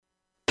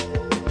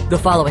The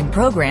following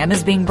program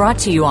is being brought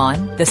to you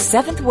on the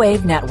Seventh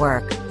Wave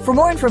Network. For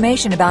more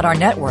information about our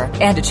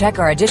network and to check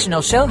our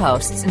additional show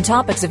hosts and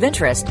topics of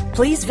interest,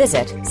 please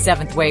visit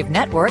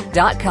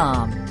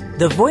seventhwavenetwork.com.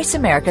 The Voice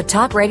America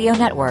Talk Radio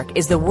Network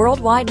is the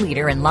worldwide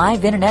leader in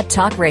live Internet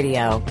talk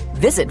radio.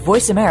 Visit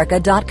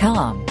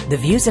voiceamerica.com. The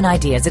views and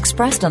ideas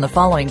expressed on the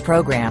following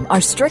program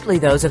are strictly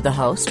those of the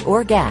host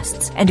or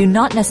guests and do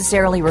not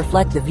necessarily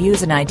reflect the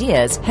views and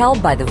ideas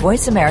held by the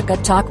Voice America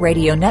Talk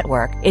Radio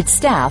Network, its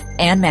staff,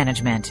 and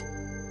management.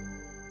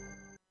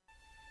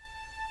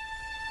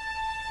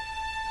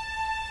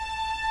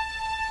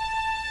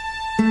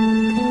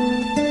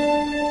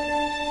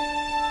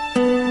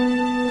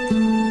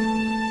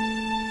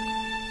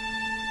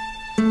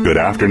 Good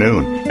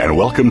afternoon, and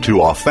welcome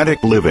to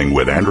Authentic Living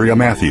with Andrea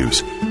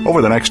Matthews.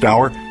 Over the next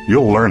hour,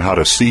 you'll learn how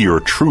to see your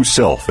true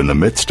self in the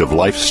midst of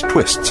life's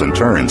twists and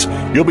turns.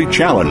 You'll be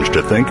challenged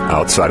to think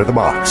outside of the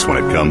box when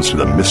it comes to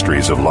the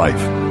mysteries of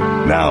life.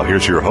 Now,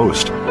 here's your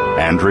host,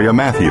 Andrea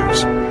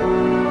Matthews.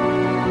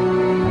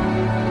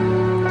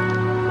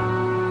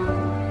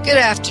 Good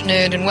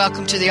afternoon, and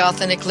welcome to the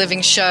Authentic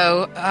Living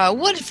Show.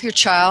 What if your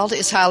child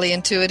is highly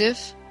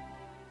intuitive?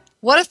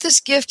 What if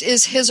this gift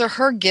is his or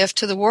her gift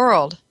to the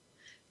world?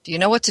 Do you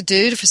know what to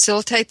do to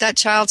facilitate that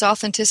child's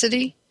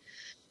authenticity?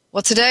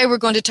 Well, today we're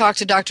going to talk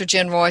to Dr.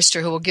 Jen Royster,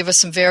 who will give us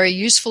some very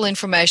useful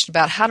information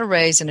about how to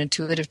raise an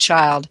intuitive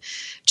child.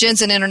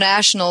 Jen's an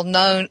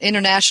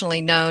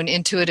internationally known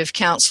intuitive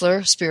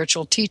counselor,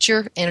 spiritual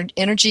teacher,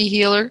 energy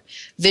healer,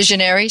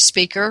 visionary,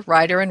 speaker,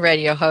 writer, and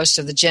radio host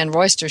of The Jen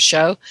Royster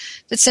Show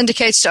that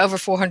syndicates to over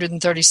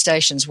 430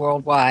 stations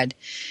worldwide.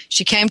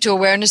 She came to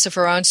awareness of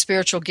her own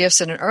spiritual gifts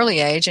at an early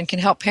age and can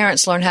help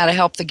parents learn how to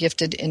help the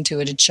gifted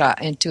intuitive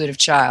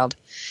child.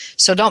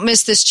 So don't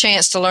miss this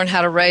chance to learn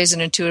how to raise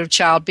an intuitive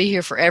child. Be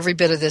here for every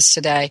bit of this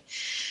today.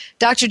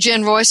 Dr.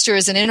 Jen Royster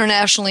is an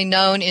internationally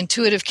known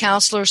intuitive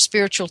counselor,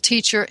 spiritual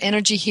teacher,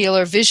 energy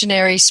healer,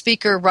 visionary,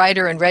 speaker,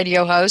 writer, and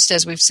radio host,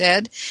 as we've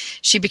said.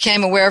 She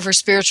became aware of her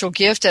spiritual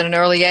gift at an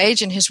early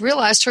age and has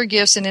realized her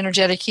gifts in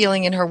energetic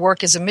healing in her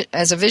work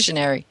as a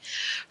visionary.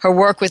 Her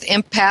work with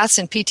empaths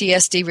and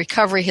PTSD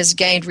recovery has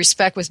gained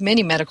respect with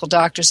many medical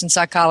doctors and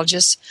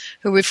psychologists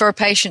who refer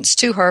patients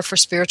to her for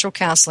spiritual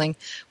counseling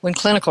when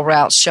clinical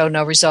routes show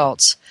no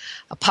results.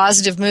 A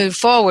positive move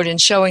forward in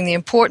showing the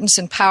importance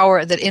and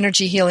power that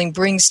energy healing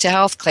brings to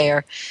health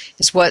care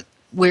is what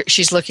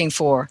she's looking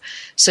for.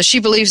 So she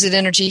believes that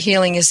energy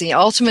healing is the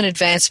ultimate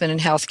advancement in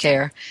health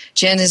care.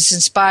 Jen has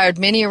inspired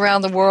many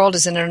around the world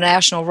as an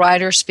international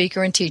writer,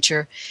 speaker, and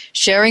teacher,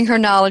 sharing her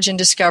knowledge and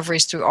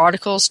discoveries through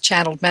articles,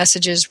 channeled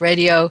messages,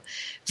 radio,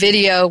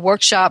 video,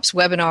 workshops,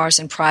 webinars,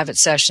 and private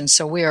sessions.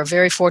 So we are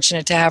very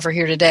fortunate to have her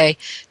here today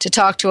to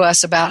talk to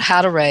us about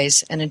how to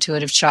raise an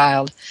intuitive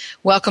child.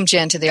 Welcome,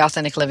 Jen, to the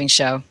Authentic Living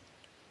Show.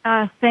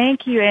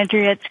 Thank you,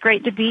 Andrea. It's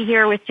great to be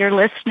here with your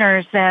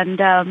listeners,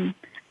 and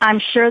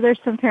I'm sure there's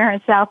some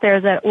parents out there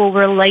that will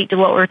relate to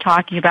what we're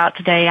talking about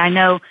today. I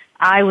know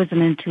I was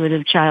an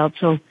intuitive child,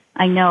 so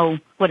I know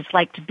what it's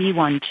like to be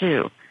one,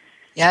 too.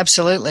 Yeah,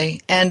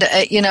 absolutely. And,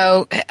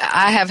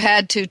 I have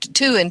had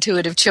two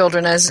intuitive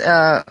children as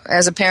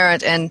a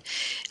parent, and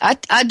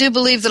I do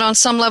believe that on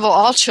some level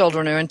all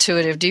children are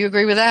intuitive. Do you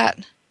agree with that?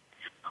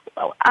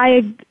 Well,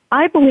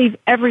 I believe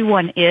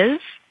everyone is.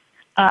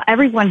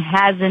 Everyone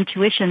has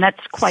intuition.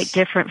 That's quite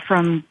different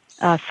from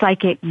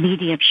psychic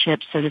mediumship,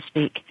 so to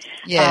speak.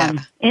 Yeah.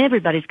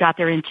 Everybody's got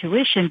their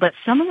intuition, but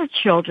some of the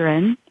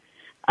children,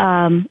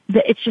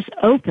 it's just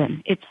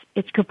open.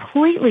 It's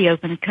completely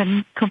open,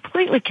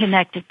 completely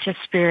connected to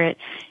spirit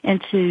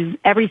and to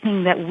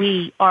everything that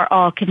we are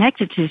all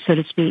connected to, so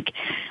to speak.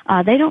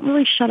 They don't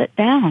really shut it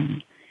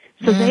down.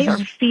 So they are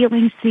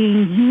feeling,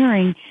 seeing,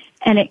 hearing,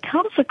 and it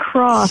comes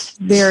across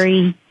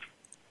very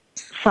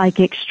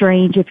psychic,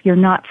 strange if you're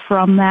not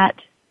from that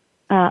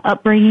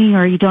upbringing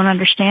or you don't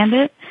understand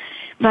it.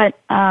 But,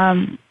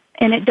 and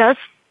it does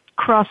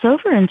cross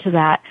over into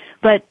that,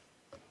 but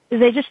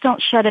they just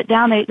don't shut it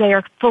down. They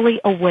are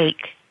fully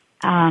awake.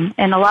 And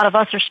a lot of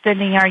us are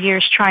spending our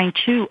years trying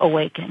to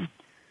awaken,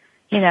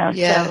 Yeah.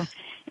 So,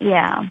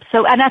 yeah.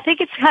 So, and I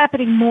think it's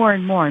happening more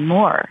and more and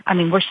more. I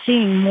mean, we're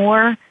seeing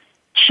more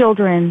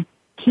children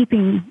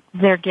keeping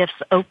their gifts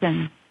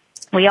open.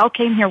 We all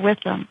came here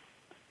with them.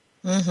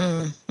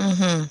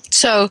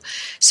 So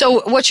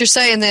what you're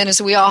saying then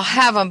is we all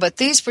have them, but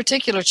these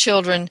particular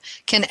children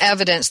can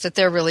evidence that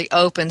they're really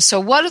open. So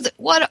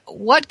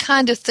what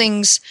kind of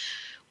things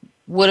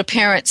would a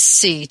parent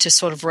see to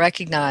sort of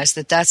recognize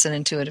that that's an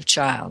intuitive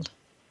child?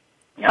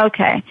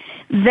 Okay.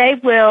 They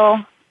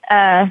will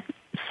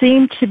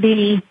seem to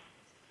be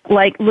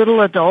like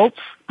little adults,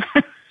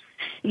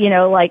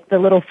 like the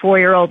little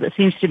 4-year-old that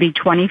seems to be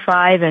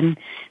 25, and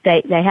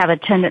they have a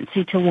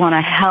tendency to want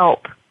to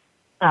help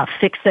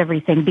fix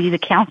everything, be the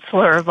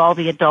counselor of all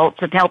the adults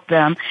and help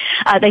them.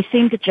 They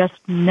seem to just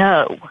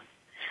know.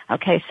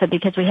 Okay, so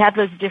because we have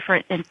those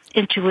different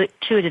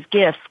intuitive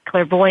gifts,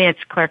 clairvoyance,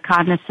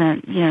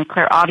 claircognizant,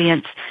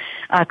 clairaudience,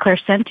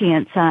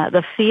 clairsentience,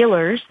 the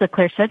feelers, the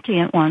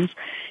clairsentient ones,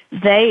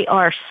 they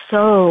are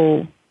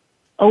so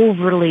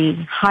overly,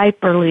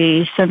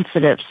 hyperly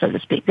sensitive, so to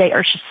speak. They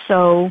are just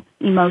so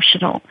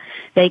emotional.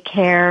 They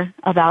care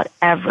about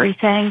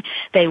everything.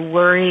 They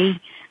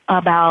worry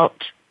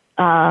about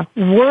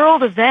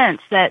world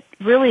events that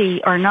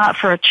really are not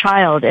for a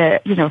child,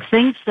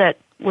 things that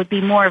would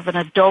be more of an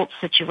adult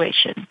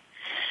situation.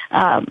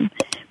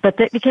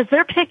 Because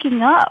they're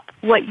picking up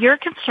what you're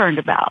concerned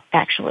about,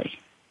 actually.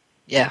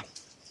 Yeah.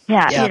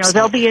 Yeah,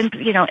 they'll be in,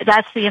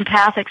 that's the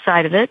empathic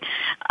side of it.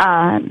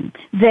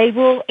 They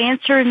will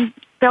answer,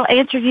 they'll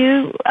answer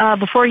you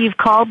before you've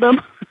called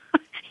them.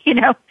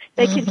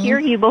 They can hear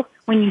you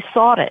when you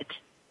thought it.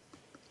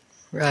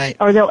 Right.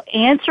 Or they'll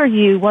answer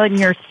you when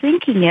you're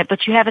thinking it,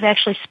 but you haven't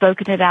actually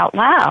spoken it out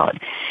loud.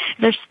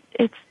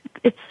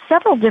 It's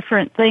several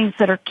different things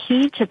that are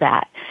key to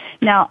that.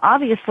 Now,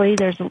 obviously,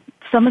 there's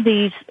some of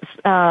these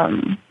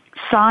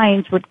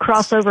signs would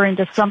cross over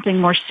into something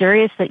more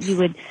serious that you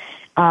would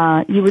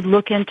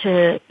look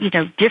into,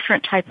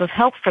 different type of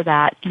help for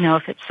that,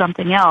 if it's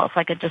something else,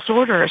 like a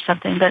disorder or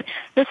something. But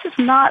this is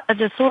not a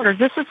disorder.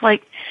 This is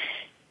like,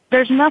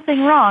 there's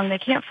nothing wrong. They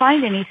can't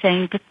find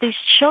anything, but these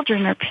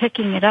children are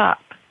picking it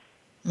up.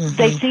 Mm-hmm.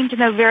 They seem to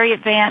know very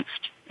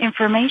advanced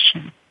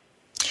information.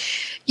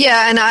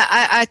 Yeah, and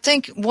I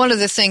think one of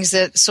the things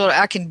that sort of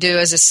I can do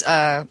as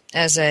a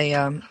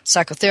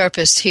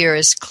psychotherapist here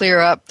is clear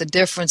up the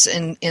difference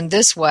in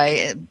this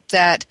way,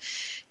 that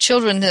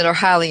children that are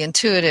highly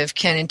intuitive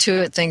can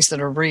intuit things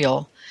that are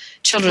real.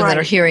 Children that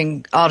are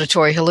hearing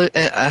auditory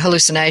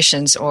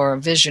hallucinations or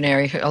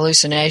visionary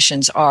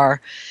hallucinations are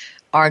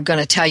going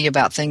to tell you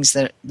about things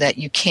that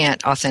you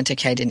can't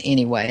authenticate in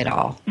any way at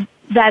all.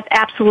 That's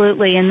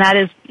absolutely, and that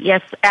is,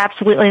 yes,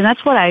 absolutely. And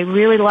that's what I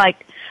really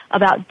like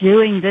about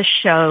doing this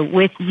show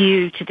with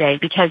you today,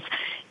 because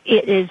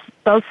it is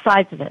both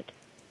sides of it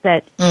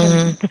that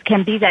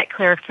can be that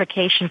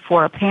clarification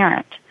for a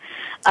parent.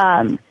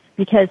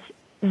 Because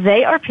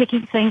they are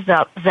picking things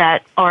up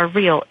that are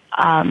real.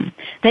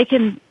 They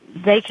can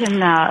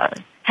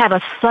have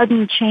a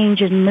sudden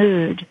change in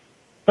mood,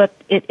 but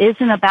it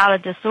isn't about a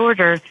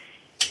disorder.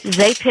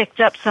 They picked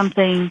up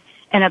something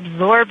and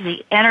absorbed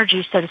the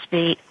energy, so to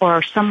speak,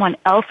 or someone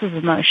else's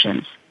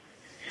emotions.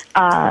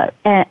 And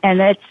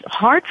it's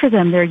hard for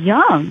them. They're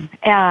young.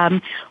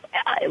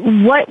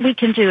 What we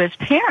can do as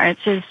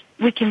parents is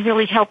we can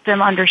really help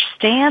them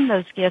understand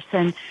those gifts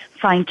and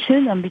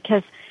fine-tune them,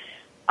 because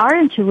our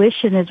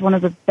intuition is one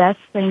of the best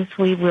things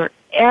we were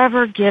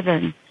ever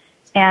given.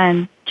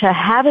 And to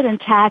have it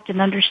intact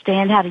and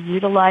understand how to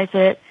utilize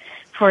it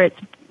for its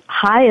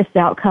highest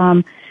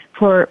outcome,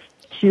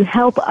 to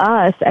help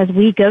us as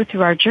we go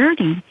through our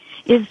journey,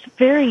 is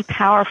very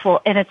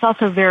powerful, and it's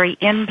also very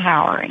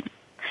empowering.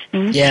 I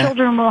mean, these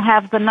children will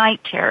have the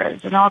night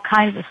terrors and all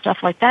kinds of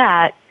stuff like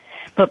that,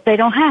 but they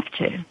don't have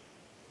to.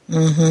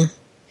 Mm-hmm.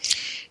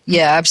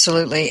 Yeah,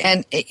 absolutely.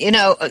 And,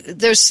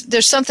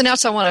 there's something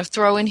else I want to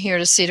throw in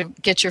here to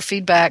get your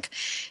feedback.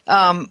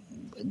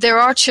 There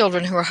are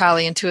children who are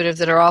highly intuitive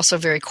that are also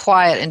very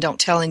quiet and don't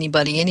tell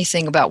anybody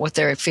anything about what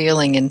they're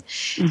feeling,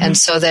 and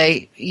so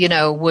they,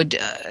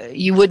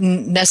 you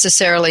wouldn't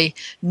necessarily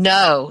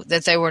know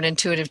that they were an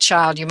intuitive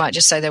child. You might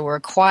just say they were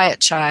a quiet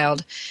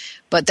child,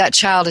 but that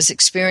child is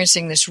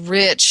experiencing this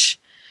rich,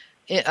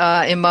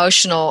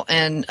 emotional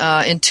and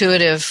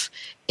intuitive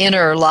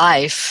inner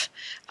life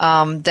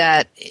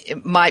that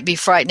it might be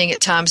frightening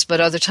at times,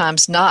 but other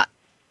times not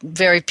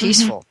very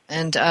peaceful.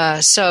 And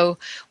so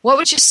what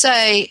would you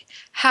say,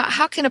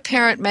 how can a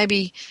parent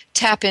maybe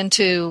tap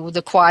into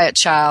the quiet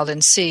child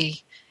and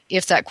see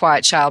if that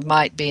quiet child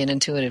might be an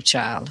intuitive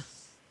child?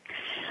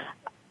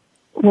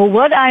 Well,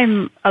 what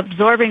I'm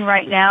absorbing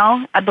right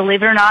now,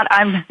 believe it or not,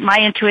 my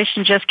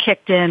intuition just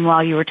kicked in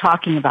while you were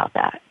talking about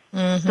that.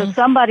 Mm-hmm. So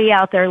somebody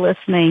out there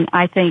listening,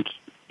 I think,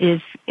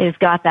 is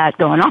got that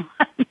going on,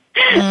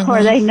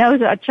 or they know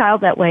a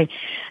child that way.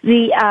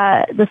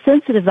 The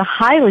sensitive, the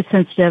highly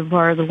sensitive,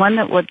 or the one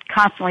that would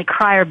constantly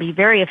cry or be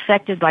very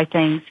affected by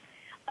things,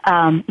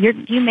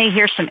 you may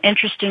hear some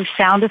interesting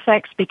sound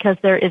effects because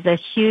there is a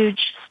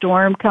huge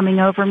storm coming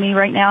over me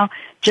right now.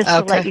 Just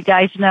to let you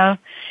guys know.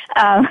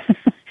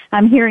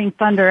 I'm hearing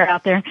thunder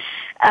out there.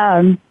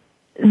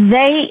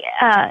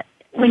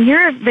 When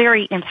you're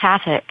very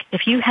empathic,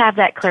 if you have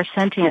that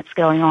clairsentience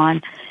going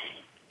on,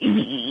 you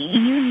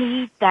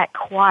need that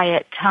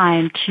quiet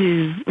time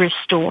to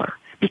restore,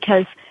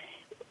 because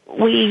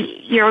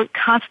you're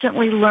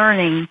constantly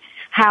learning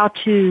how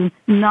to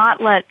not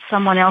let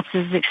someone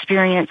else's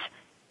experience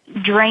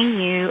drain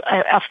you,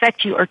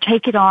 affect you, or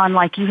take it on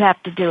like you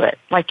have to do it,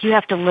 like you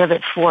have to live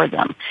it for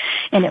them.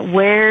 And it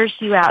wears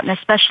you out, and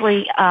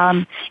especially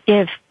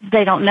if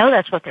they don't know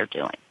that's what they're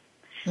doing.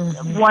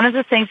 Mm-hmm. One of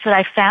the things that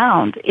I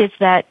found is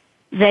that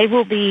they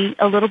will be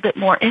a little bit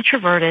more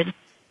introverted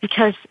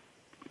because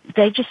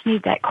they just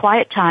need that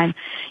quiet time.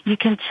 You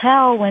can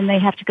tell when they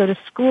have to go to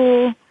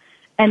school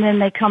and then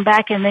they come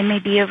back and they may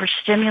be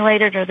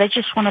overstimulated, or they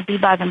just want to be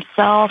by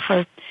themselves,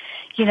 or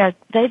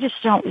they just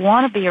don't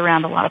want to be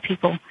around a lot of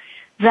people.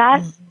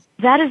 That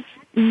is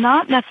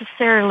not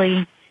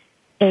necessarily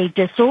a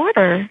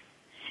disorder.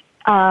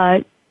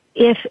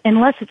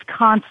 unless it's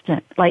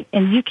constant, like,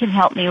 and you can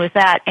help me with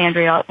that,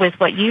 Andrea, with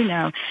what you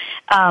know,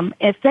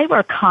 if they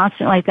were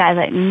constant like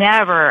that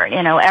never,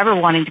 ever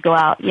wanting to go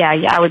out,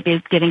 I would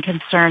be getting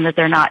concerned that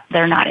they're not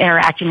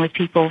interacting with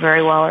people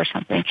very well or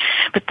something.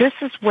 But this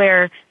is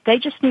where they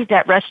just need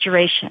that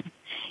restoration.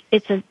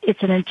 It's an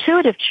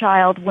intuitive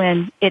child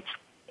when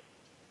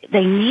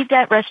they need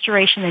that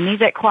restoration, they need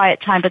that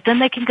quiet time, but then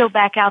they can go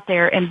back out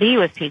there and be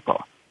with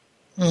people.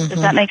 Mm-hmm.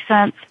 Does that make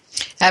sense?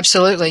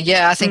 Absolutely.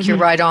 Yeah, I think you're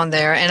right on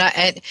there. And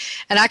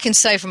I can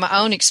say from my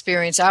own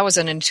experience, I was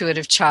an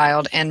intuitive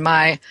child, and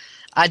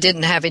I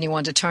didn't have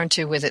anyone to turn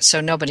to with it,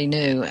 so nobody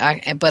knew.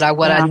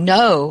 What I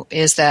know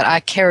is that I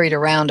carried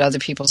around other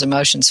people's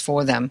emotions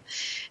for them.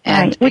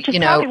 And, right. Which is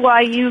probably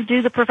why you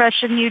do the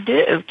profession you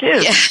do,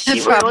 too. Yeah,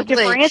 you probably. were looking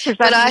for answers.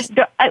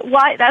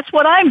 That's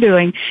what I'm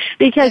doing.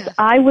 Because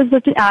I was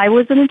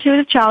an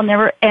intuitive child,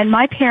 and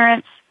my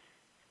parents,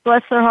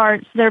 bless their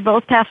hearts, they're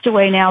both passed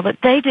away now, but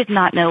they did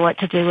not know what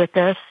to do with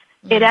this.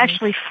 Mm-hmm. It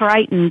actually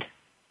frightened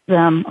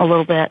them a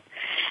little bit.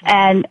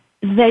 And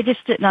they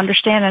just didn't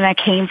understand, and I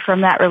came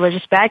from that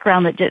religious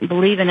background that didn't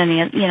believe in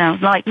any,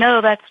 like,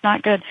 no, that's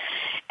not good.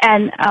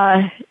 And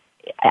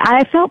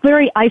I felt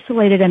very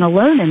isolated and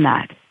alone in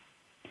that.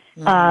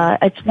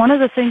 Mm-hmm. It's one of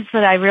the things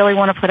that I really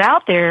want to put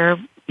out there,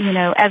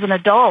 as an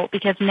adult,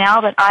 because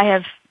now that I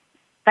have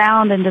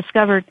found and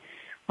discovered,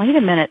 wait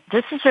a minute,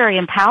 this is very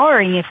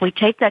empowering if we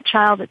take that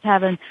child that's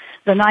having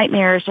the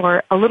nightmares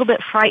or a little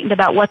bit frightened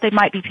about what they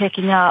might be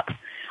picking up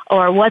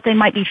or what they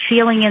might be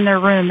feeling in their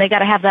room. They got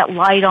to have that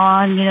light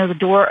on, the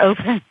door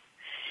open,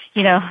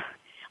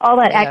 all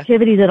that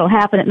activity that'll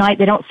happen at night.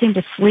 They don't seem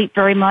to sleep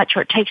very much,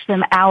 or it takes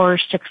them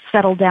hours to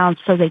settle down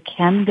so they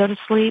can go to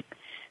sleep.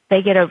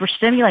 They get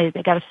overstimulated.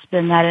 They got to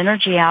spend that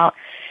energy out.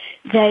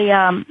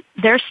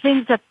 There's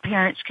things that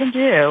parents can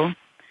do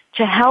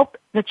to help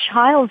the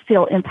child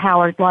feel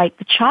empowered, like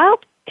the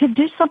child could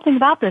do something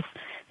about this.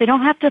 They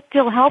don't have to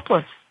feel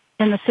helpless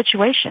in the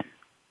situation.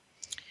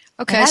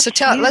 Okay, so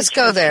let's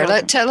go there.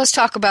 Let's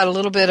talk about a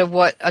little bit of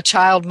what a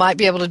child might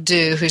be able to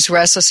do who's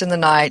restless in the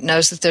night,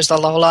 knows that there's a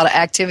whole lot of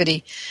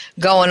activity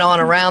going on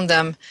around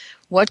them.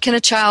 What can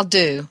a child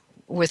do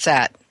with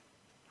that?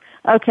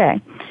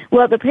 Okay.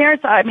 Well, the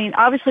parents,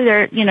 obviously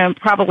they're,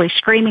 probably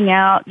screaming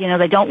out,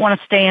 they don't want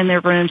to stay in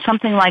their room,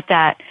 something like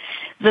that.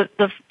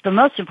 The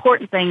most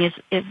important thing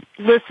is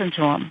listen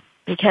to them,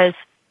 because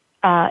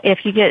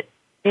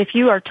if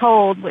you are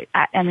told,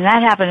 and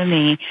that happened to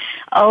me,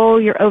 oh,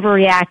 you're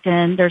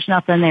overreacting, there's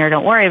nothing there,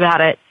 don't worry about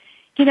it,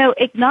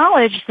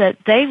 acknowledge that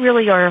they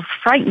really are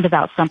frightened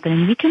about something.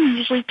 And you can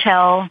usually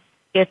tell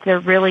if they're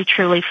really,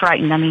 truly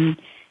frightened.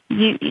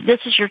 This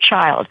is your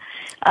child.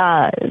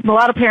 A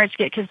lot of parents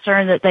get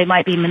concerned that they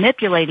might be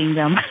manipulating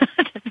them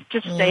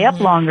to stay up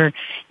longer.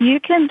 You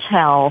can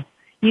tell.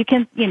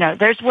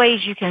 There's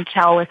ways you can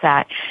tell with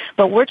that.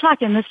 But we're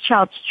talking this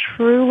child's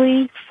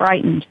truly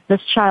frightened.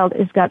 This child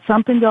has got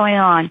something going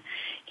on.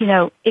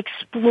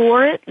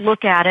 Explore it,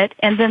 look at it,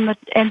 and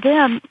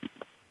then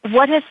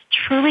what has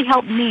truly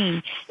helped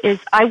me is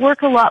I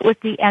work a lot with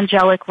the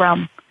angelic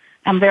realm.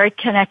 I'm very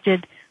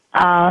connected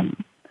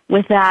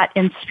with that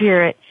in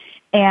spirit.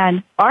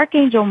 And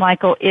Archangel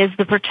Michael is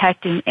the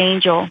protecting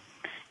angel.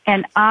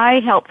 And I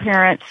help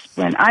parents,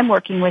 when I'm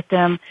working with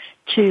them,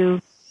 to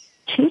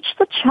teach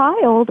the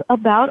child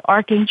about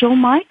Archangel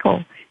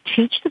Michael.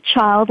 Teach the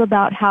child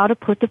about how to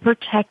put the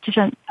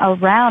protection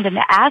around and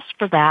ask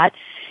for that,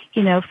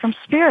 from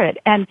spirit.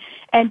 And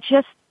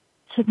just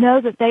to know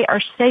that they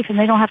are safe and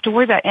they don't have to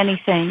worry about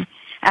anything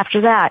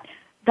after that.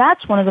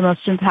 That's one of the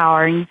most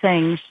empowering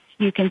things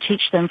you can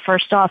teach them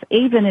first off,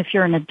 even if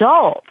you're an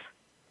adult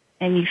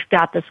and you've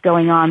got this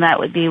going on. That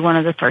would be one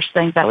of the first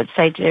things I would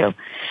say to.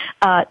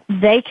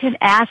 They can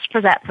ask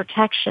for that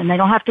protection. They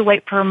don't have to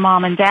wait for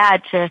mom and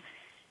dad to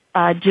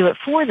do it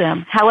for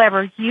them.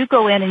 However, you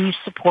go in and you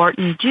support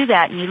and you do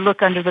that, and you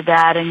look under the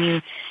bed and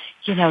you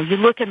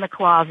look in the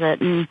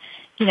closet and,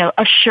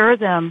 assure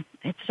them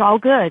it's all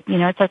good.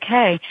 It's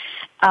okay.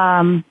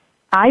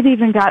 I've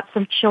even got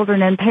some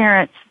children and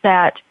parents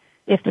that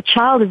if the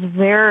child is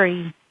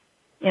very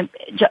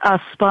a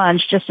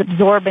sponge, just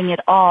absorbing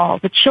it all,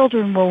 the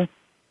children will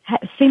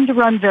seem to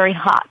run very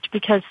hot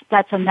because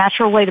that's a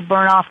natural way to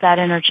burn off that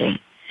energy.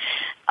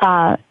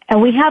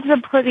 And we have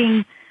them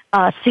putting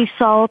sea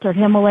salt or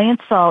Himalayan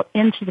salt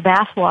into the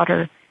bath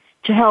water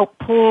to help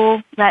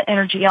pull that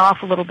energy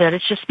off a little bit.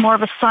 It's just more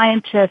of a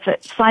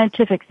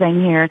scientific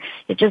thing here.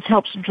 It just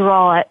helps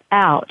draw it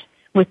out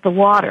with the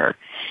water,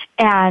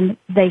 and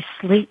they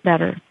sleep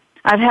better.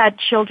 I've had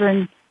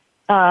children,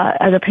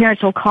 the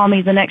parents will call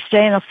me the next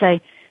day and they'll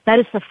say, that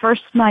is the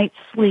first night's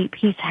sleep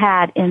he's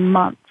had in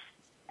months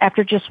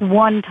after just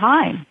one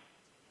time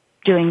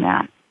doing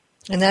that.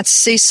 And that's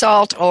sea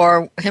salt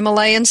or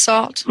Himalayan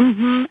salt?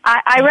 Mm-hmm.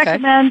 I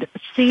recommend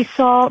sea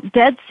salt.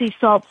 Dead sea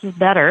salt is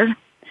better.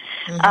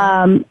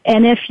 Mm-hmm.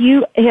 And if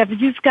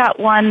you've got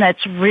one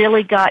that's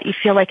really you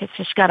feel like it's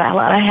just got a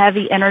lot of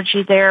heavy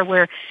energy there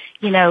where,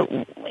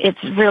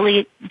 it's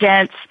really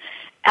dense,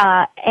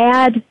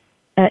 add,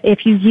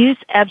 if you use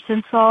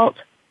Epsom salt,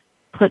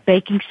 put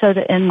baking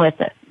soda in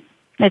with it.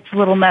 It's a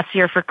little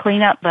messier for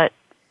cleanup, but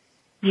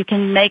you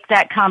can make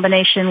that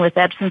combination with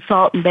Epsom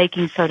salt and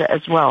baking soda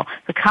as well.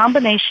 The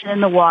combination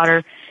in the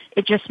water,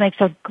 it just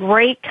makes a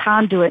great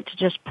conduit to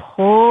just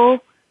pull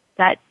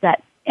that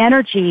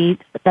energy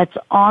that's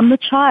on the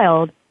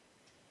child,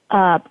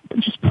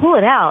 just pull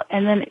it out,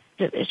 and then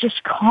it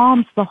just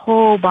calms the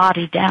whole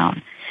body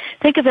down.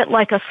 Think of it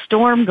like a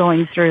storm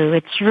going through.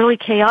 It's really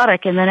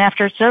chaotic, and then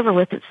after it's over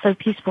with, it's so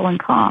peaceful and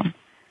calm.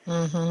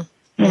 Mm-hmm.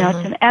 You know,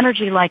 it's an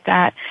energy like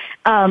that.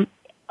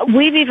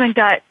 We've even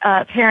got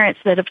parents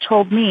that have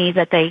told me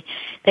that they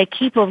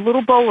keep a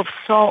little bowl of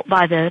salt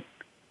by the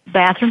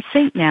bathroom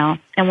sink now,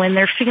 and when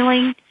they're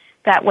feeling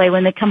that way,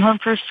 when they come home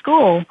from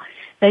school,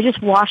 they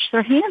just wash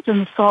their hands in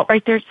the salt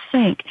right there at the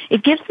sink.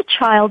 It gives the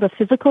child a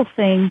physical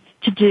thing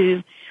to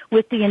do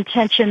with the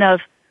intention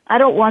of, I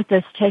don't want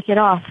this, take it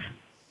off.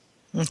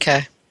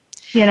 Okay.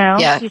 You know,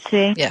 yeah. You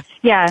see? Yeah.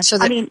 Yeah. So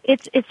I mean,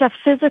 it's a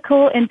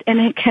physical, and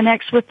it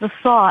connects with the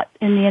thought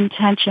and the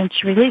intention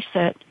to release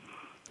it.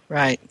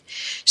 Right.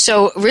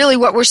 So really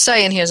what we're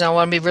saying here is, I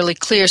want to be really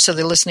clear so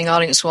the listening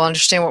audience will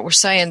understand what we're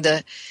saying.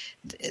 A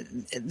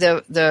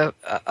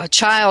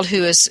child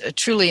who is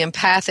truly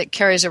empathic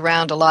carries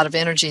around a lot of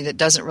energy that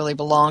doesn't really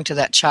belong to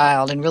that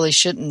child and really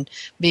shouldn't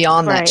be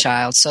on that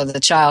child. So the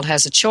child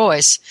has a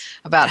choice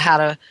about how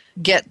to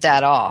get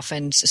that off.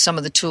 And some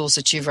of the tools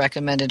that you've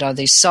recommended are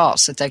these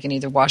salts that they can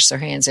either wash their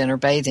hands in or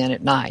bathe in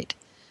at night.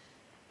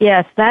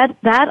 Yes,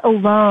 that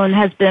alone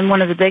has been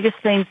one of the biggest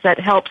things that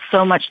helps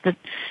so much.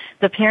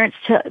 The parents,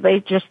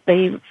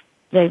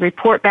 they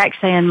report back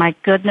saying, "My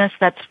goodness,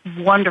 that's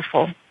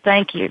wonderful.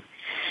 Thank you."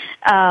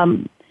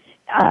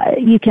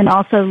 You can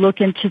also look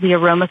into the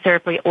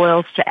aromatherapy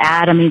oils to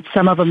add. I mean,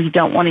 some of them you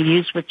don't want to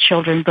use with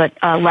children, but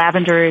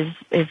lavender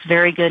is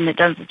very good, and it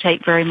doesn't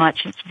take very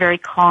much. It's very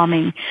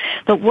calming.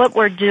 But what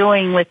we're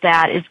doing with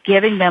that is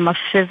giving them a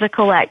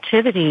physical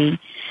activity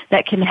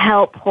that can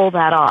help pull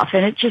that off,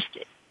 and it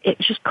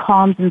just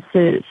calms and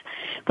soothes.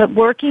 But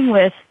working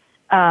with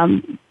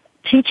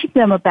teaching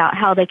them about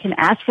how they can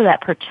ask for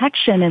that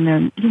protection in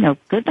their,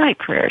 good night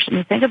prayers. I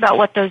mean, think about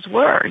what those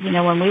were.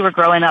 When we were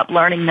growing up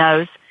learning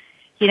those,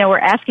 we're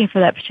asking for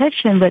that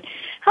protection, but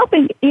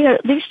helping,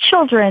 these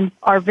children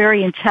are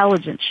very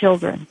intelligent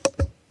children,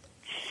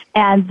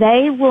 and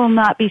they will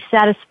not be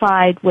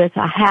satisfied with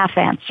a half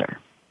answer.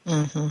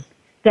 Mm-hmm.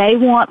 They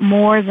want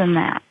more than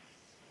that.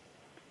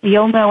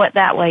 You'll know it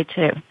that way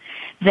too.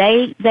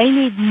 They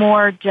need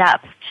more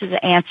depth to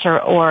the answer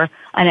or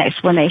an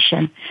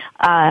explanation.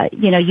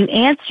 You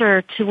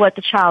answer to what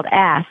the child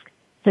asks,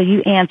 so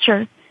you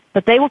answer,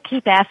 but they will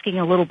keep asking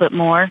a little bit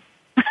more,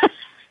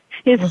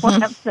 is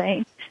what I'm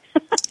saying.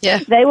 Yeah.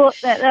 They're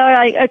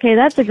like, okay,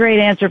 that's a great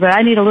answer, but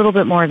I need a little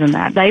bit more than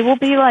that. They will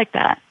be like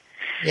that.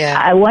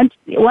 Yeah. One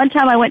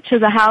time I went to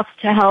the house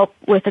to help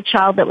with a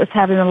child that was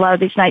having a lot of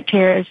these night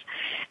terrors,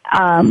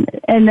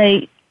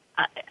 and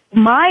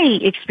my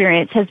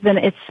experience has been,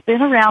 it's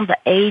been around the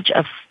age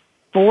of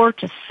 4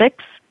 to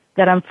 6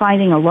 that I'm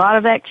finding a lot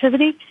of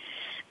activity,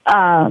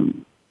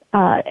 and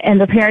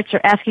the parents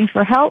are asking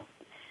for help,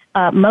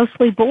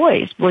 mostly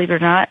boys, believe it or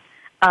not.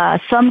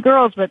 Some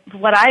girls, but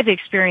what I've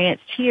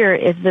experienced here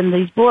has been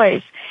these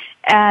boys.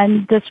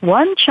 And this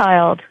one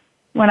child,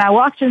 when I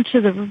walked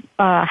into the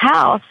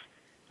house,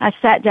 I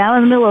sat down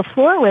in the middle of the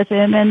floor with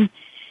him, and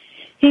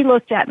he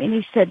looked at me and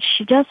he said,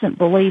 "She doesn't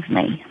believe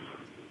me."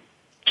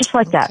 Just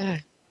like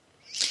that.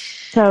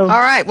 So, all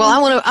right. Well,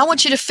 I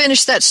want you to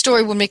finish that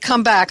story when we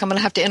come back. I'm going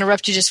to have to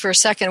interrupt you just for a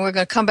second. We're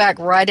going to come back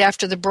right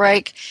after the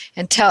break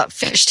and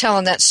finish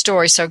telling that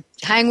story. So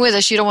hang with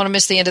us. You don't want to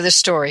miss the end of this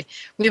story.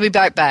 We'll be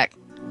right back.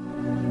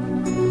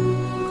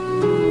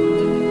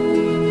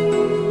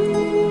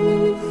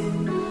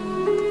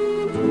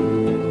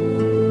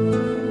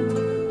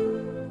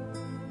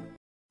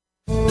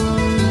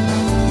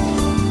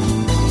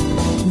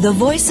 The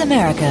Voice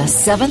America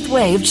 7th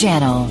Wave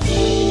Channel.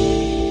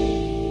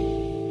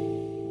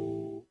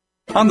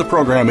 On the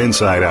program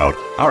Inside Out,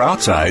 our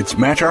outsides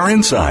match our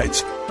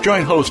insides.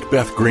 Join host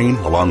Beth Green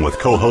along with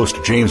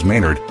co-host James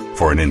Maynard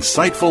for an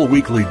insightful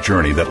weekly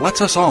journey that lets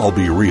us all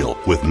be real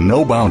with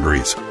no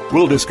boundaries.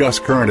 We'll discuss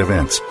current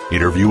events,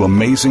 interview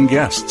amazing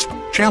guests,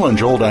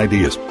 challenge old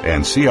ideas,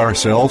 and see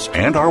ourselves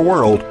and our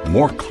world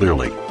more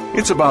clearly.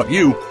 It's about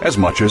you as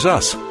much as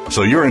us.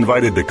 So you're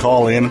invited to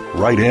call in,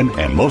 write in,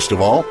 and most of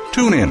all,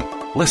 tune in.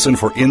 Listen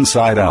for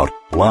Inside Out,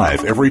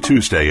 live every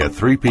Tuesday at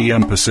 3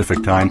 p.m.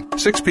 Pacific Time,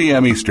 6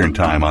 p.m. Eastern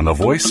Time on the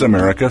Voice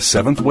America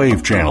 7th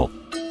Wave Channel.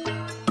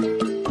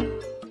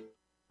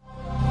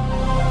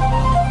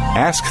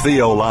 Ask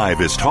Theo Live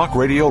is talk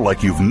radio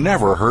like you've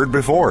never heard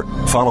before.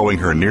 Following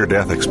her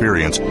near-death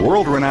experience,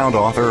 world-renowned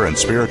author and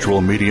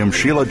spiritual medium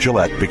Sheila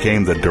Gillette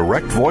became the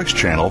direct voice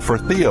channel for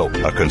Theo,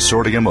 a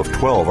consortium of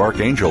 12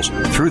 archangels.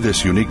 Through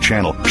this unique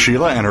channel,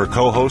 Sheila and her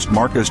co-host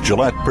Marcus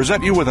Gillette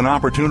present you with an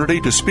opportunity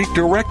to speak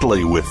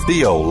directly with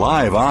Theo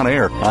live on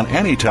air on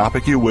any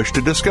topic you wish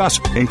to discuss,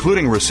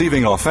 including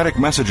receiving authentic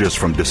messages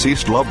from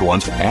deceased loved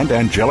ones and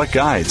angelic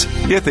guides.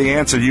 Get the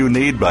answer you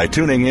need by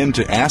tuning in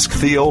to Ask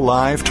Theo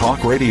Live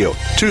Talk Radio.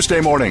 Radio,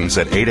 Tuesday mornings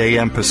at 8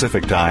 a.m.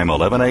 Pacific Time,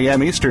 11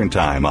 a.m. Eastern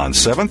Time on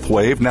Seventh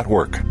Wave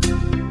Network.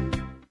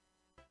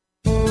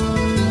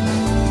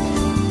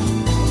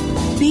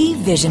 Be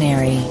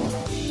visionary.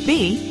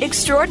 Be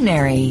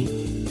extraordinary.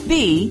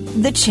 Be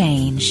the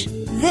change.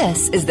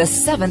 This is the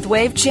Seventh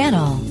Wave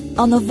Channel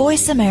on the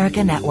Voice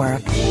America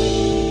Network.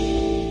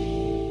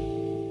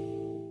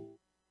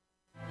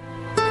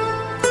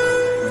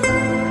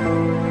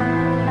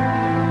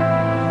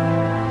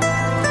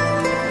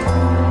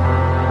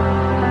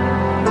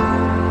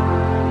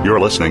 You're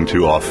listening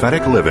to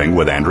Authentic Living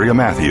with Andrea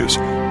Matthews.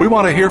 We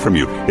want to hear from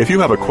you. If you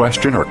have a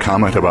question or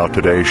comment about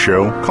today's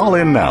show, call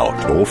in now,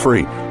 toll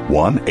free,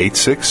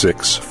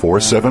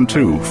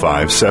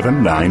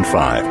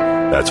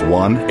 1-866-472-5795. That's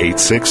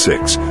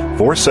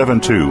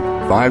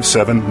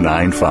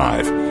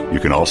 1-866-472-5795. You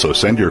can also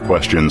send your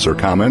questions or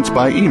comments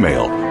by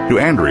email to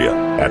Andrea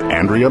at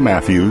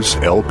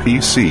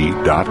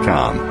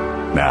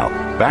AndreaMatthewsLPC.com. Now,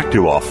 back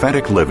to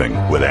Authentic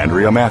Living with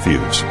Andrea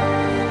Matthews.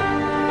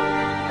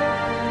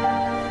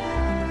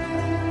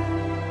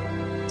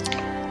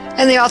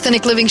 And the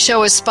Authentic Living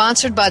Show is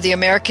sponsored by the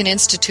American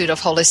Institute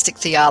of Holistic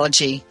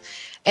Theology.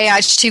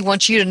 AIHT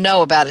wants you to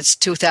know about its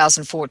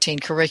 2014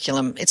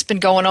 curriculum. It's been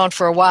going on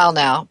for a while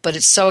now, but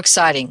it's so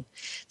exciting.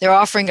 They're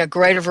offering a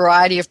greater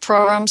variety of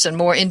programs and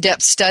more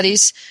in-depth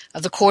studies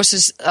of the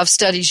courses of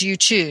studies you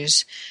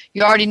choose.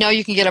 You already know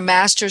you can get a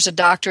master's, a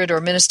doctorate, or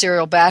a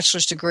ministerial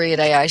bachelor's degree at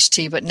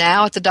AIHT, but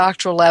now at the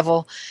doctoral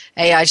level,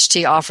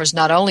 AIHT offers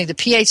not only the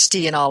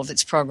PhD in all of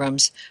its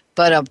programs,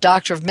 but a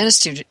Doctor of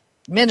Ministry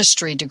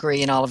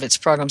degree in all of its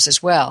programs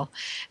as well.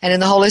 And in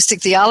the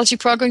Holistic Theology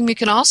program, you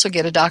can also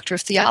get a Doctor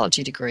of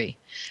Theology degree.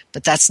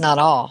 But that's not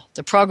all.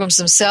 The programs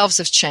themselves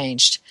have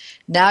changed.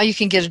 Now you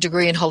can get a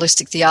degree in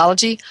Holistic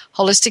Theology,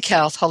 Holistic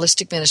Health,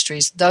 Holistic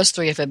Ministries. Those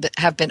three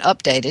have been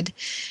updated.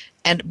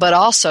 But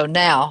also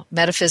now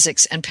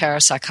Metaphysics and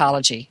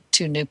Parapsychology,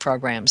 2 new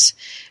programs.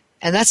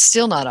 And that's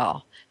still not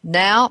all.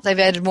 Now they've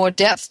added more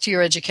depth to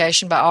your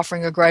education by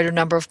offering a greater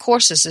number of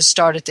courses that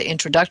start at the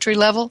introductory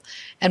level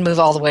and move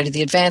all the way to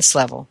the advanced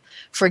level.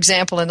 For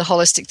example, in the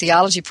Holistic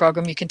Theology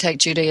program, you can take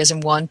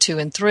Judaism 1, 2,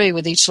 and 3,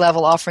 with each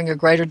level offering a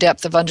greater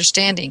depth of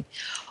understanding.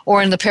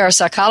 Or in the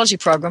Parapsychology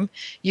program,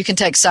 you can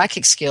take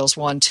Psychic Skills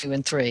 1, 2,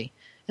 and 3.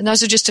 And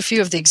those are just a few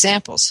of the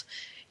examples.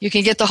 You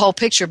can get the whole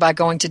picture by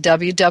going to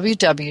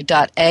www.aiht.edu.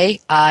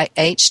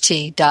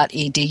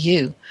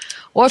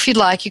 Or if you'd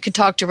like, you can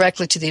talk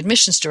directly to the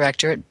admissions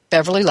director at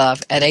Beverly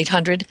Love at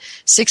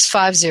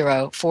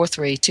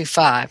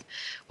 800-650-4325.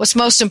 What's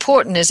most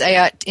important is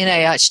in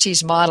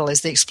AIHT's model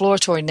is the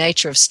exploratory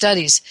nature of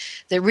studies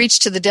that reach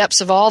to the depths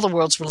of all the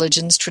world's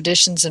religions,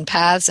 traditions, and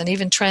paths, and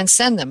even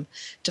transcend them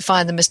to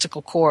find the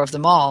mystical core of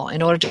them all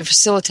in order to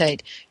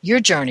facilitate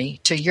your journey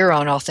to your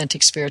own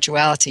authentic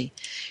spirituality.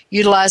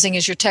 Utilizing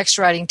as your text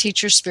writing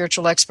teachers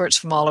spiritual experts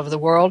from all over the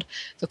world,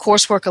 the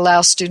coursework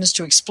allows students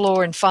to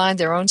explore and find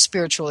their own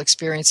spiritual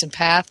experience and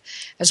path,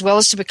 as well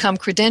as to become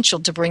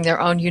credentialed to bring their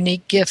own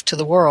unique gift to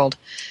the world.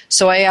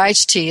 So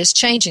AIHT is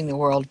changing the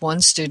world one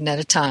student at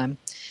a time.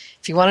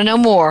 If you want to know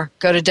more,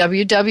 go to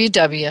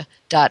www.aiht.edu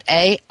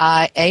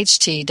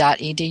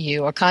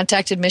or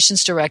contact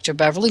Admissions Director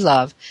Beverly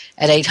Love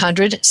at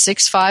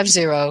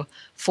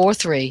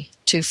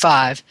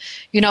 800-650-4325.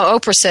 You know,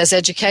 Oprah says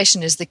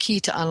education is the key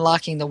to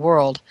unlocking the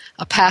world,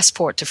 a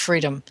passport to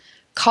freedom.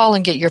 Call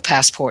and get your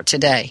passport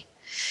today.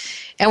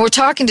 And we're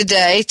talking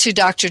today to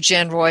Dr.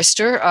 Jen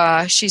Royster.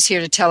 She's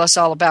here to tell us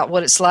all about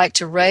what it's like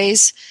to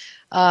raise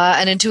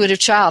an intuitive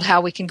child,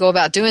 how we can go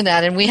about doing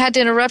that. And we had to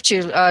interrupt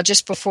you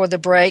just before the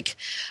break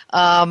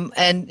in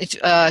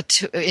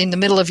the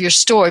middle of your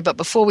story. But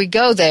before we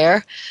go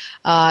there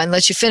and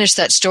let you finish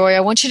that story, I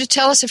want you to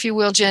tell us, if you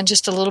will, Jen,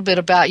 just a little bit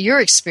about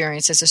your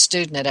experience as a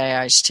student at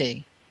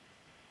AIHT.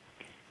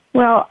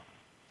 Well,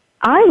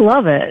 I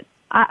love it.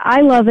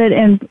 I love it.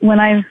 And when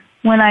I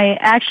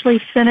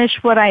actually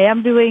finish what I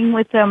am doing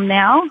with them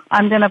now,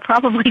 I'm going to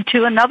probably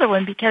do another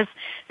one because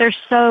they're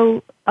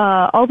so,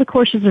 all the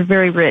courses are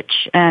very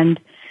rich, and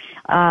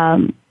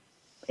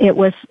it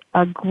was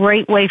a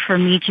great way for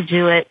me to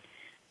do it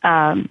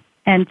and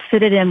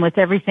fit it in with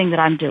everything that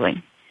I'm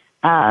doing.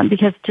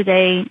 Because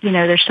today, you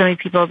know, there's so many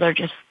people that are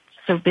just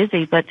so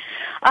busy, but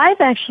I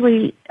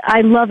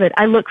love it.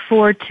 I look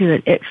forward to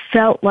it. It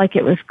felt like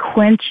it was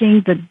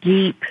quenching the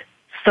deep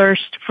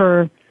thirst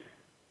for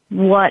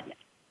what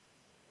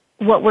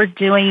we're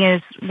doing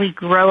is we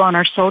grow on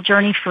our soul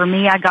journey. For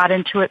me, I got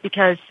into it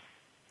because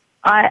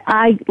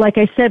I like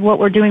I said, what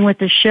we're doing with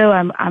this show,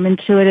 I'm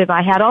intuitive.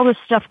 I had all this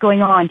stuff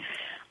going on.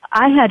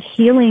 I had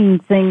healing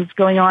things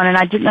going on, and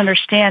I didn't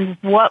understand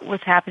what was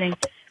happening.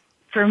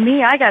 For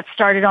me, I got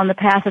started on the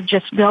path of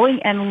just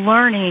going and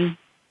learning,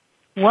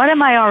 what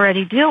am I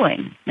already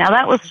doing? Now,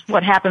 that was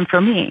what happened for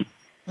me.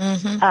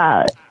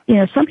 Mm-hmm. You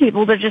know, some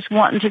people, they're just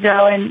wanting to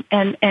go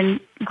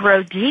and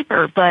grow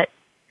deeper, but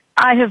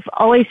I have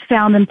always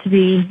found them to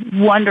be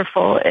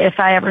wonderful if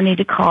I ever need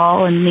to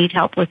call and need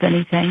help with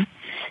anything.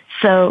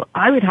 So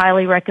I would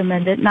highly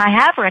recommend it, and I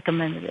have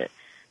recommended it.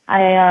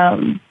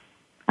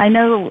 I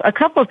know a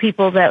couple of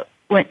people that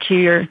went to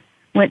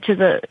went to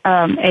the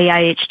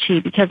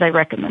AIHT because I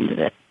recommended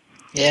it.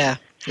 Yeah.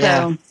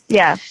 So,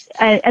 yeah.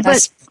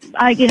 But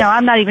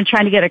I'm not even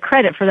trying to get a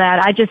credit for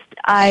that.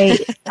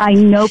 I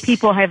know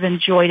people have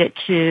enjoyed it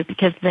too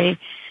because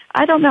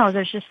I don't know,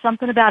 there's just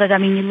something about it. I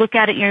mean, you look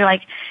at it and you're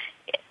like,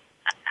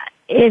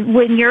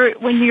 when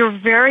you're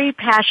very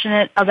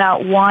passionate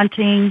about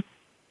wanting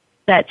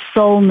that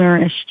soul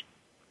nourished,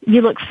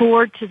 you look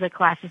forward to the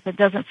classes. It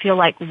doesn't feel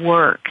like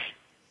work.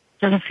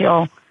 It doesn't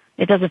feel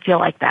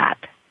like that.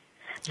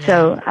 Yeah.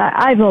 So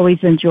I've always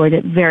enjoyed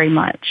it very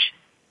much.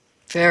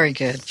 Very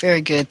good.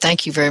 Very good.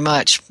 Thank you very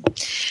much.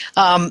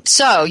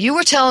 So you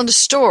were telling the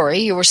story.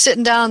 You were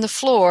sitting down on the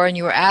floor and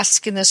you were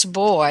asking this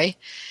boy,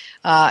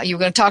 you were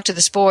going to talk to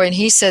this boy, and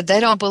he said, "They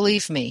don't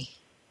believe me."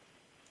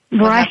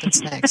 What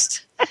happens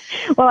next?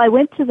 Well, I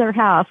went to their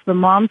house. The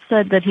mom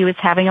said that he was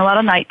having a lot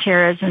of night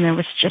terrors,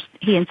 and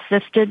he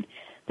insisted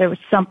there was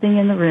something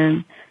in the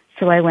room.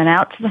 So I went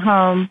out to the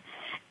home,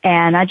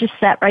 and I just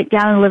sat right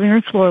down on the living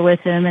room floor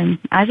with him, and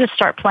I just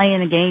start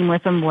playing a game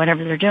with them,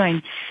 whatever they're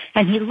doing.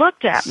 And he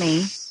looked at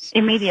me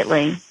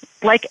immediately,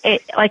 like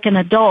an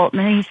adult,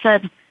 and he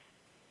said,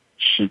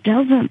 "She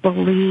doesn't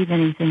believe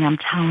anything I'm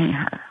telling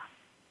her."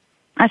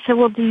 I said,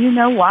 "Well, do you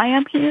know why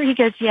I'm here?" He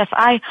goes, "Yes,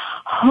 I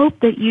hope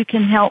that you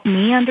can help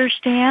me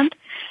understand,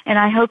 and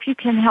I hope you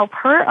can help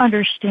her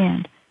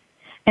understand."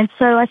 And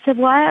so I said,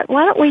 why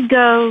don't we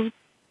go,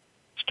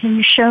 can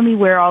you show me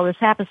where all this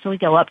happened? So we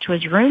go up to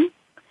his room,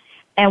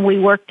 and we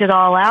worked it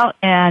all out,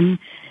 and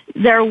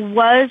there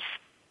was,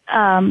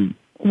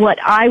 what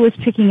I was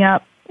picking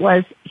up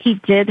was he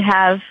did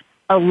have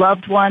a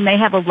loved one. They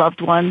have a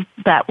loved one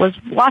that was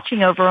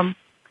watching over him,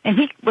 and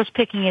he was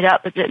picking it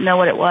up but didn't know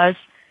what it was.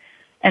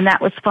 And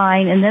that was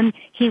fine. And then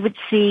he would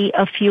see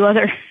a few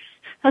other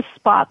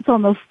spots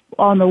on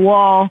the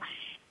wall,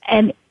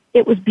 and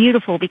it was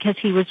beautiful because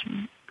he was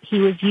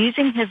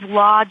using his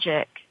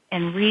logic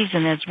and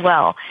reason as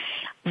well.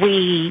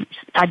 We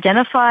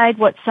identified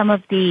what some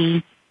of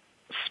the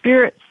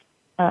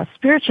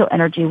spiritual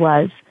energy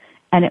was,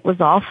 and it was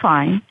all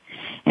fine.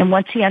 And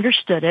once he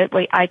understood it,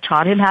 I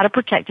taught him how to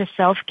protect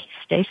himself,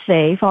 stay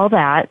safe, all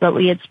that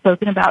we had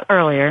spoken about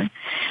earlier.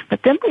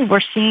 But then we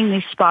were seeing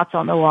these spots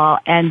on the wall,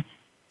 and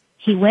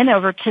he went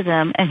over to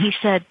them and he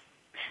said,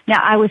 "Now,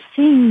 I was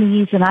seeing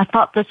these and I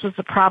thought this was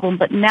a problem,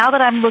 but now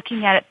that I'm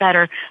looking at it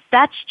better,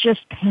 that's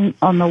just paint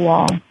on the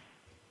wall.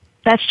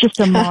 That's just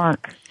a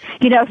mark."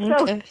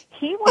 So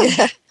he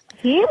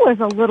was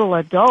a little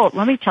adult.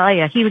 Let me tell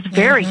you, he was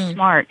very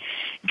smart,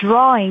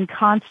 drawing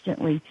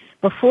constantly.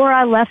 Before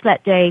I left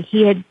that day,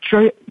 he had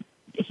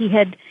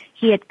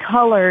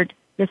colored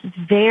this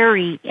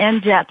very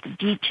in-depth,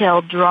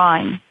 detailed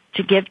drawing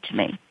to give to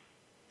me.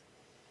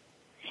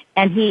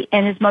 And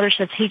his mother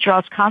says he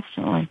draws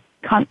constantly.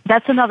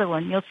 That's another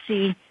one. You'll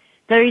see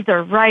they're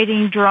either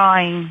writing,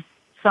 drawing,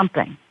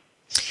 something.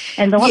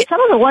 And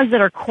some of the ones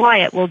that are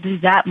quiet will do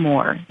that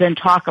more than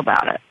talk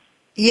about it.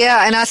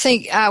 Yeah, and I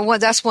think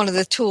that's one of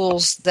the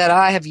tools that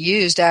I have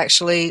used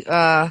actually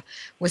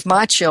with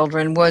my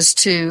children was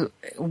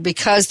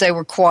because they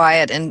were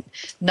quiet and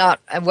not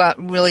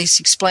really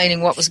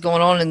explaining what was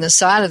going on in the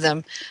side of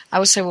them, I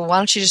would say, "Well, why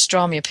don't you just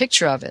draw me a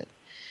picture of it?"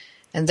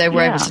 And they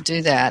were able to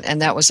do that, and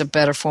that was a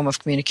better form of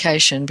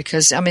communication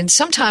because,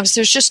 sometimes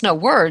there's just no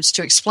words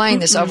to explain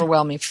this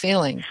overwhelming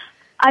feeling.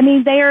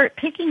 They are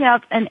picking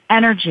up an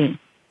energy,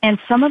 and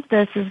some of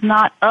this is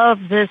not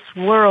of this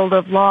world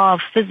of law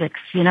of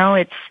physics,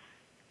 it's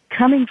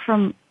coming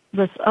from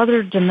this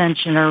other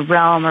dimension or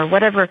realm or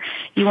whatever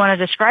you want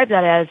to describe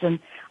that as. And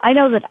I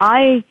know that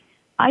I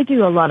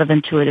do a lot of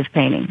intuitive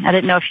painting. I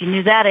didn't know if you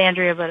knew that,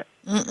 Andrea, but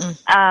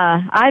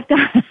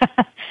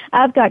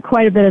I've got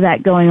quite a bit of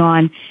that going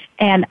on.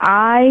 And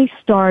I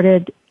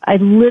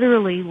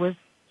literally was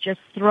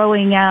just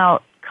throwing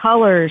out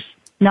colors,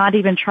 not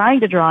even trying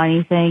to draw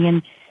anything.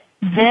 And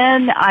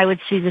then I would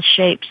see the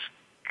shapes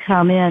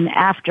come in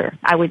after.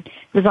 It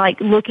was like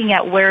looking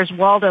at Where's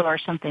Waldo or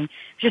something,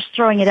 just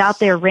throwing it out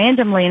there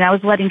randomly. And I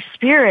was letting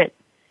spirit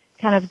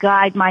kind of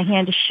guide my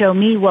hand to show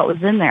me what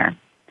was in there.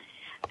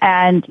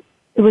 And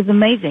it was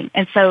amazing.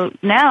 And so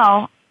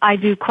now I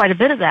do quite a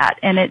bit of that.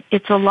 And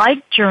it's a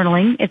light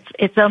journaling.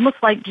 It's almost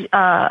like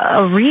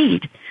a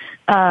read.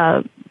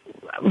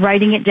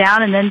 Writing it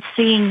down and then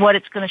seeing what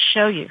it's going to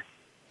show you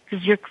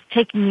because you're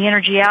taking the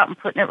energy out and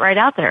putting it right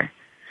out there.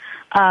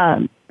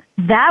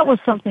 That was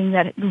something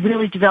that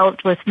really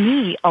developed with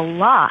me a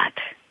lot.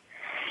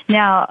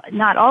 Now,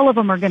 not all of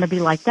them are going to be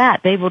like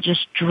that. They will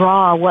just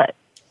draw what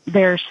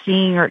they're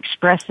seeing or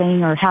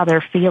expressing or how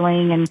they're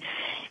feeling.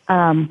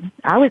 And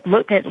I would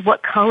look at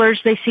what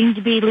colors they seem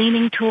to be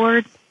leaning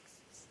toward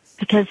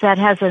because that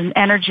has an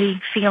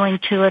energy feeling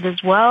to it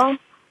as well.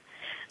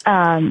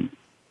 And,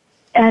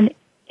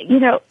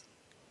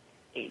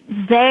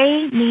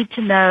 they need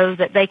to know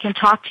that they can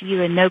talk to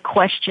you and no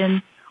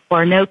question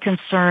or no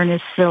concern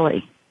is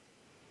silly.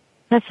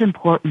 That's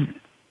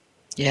important.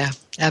 Yeah,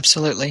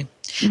 absolutely.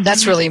 Mm-hmm.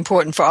 That's really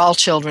important for all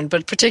children,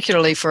 but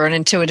particularly for an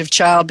intuitive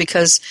child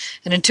because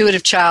an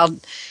intuitive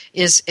child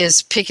is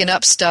picking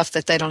up stuff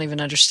that they don't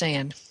even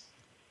understand.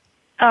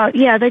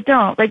 Yeah, they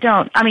don't. They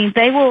don't. I mean,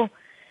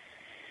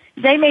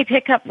 they may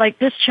pick up, like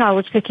this child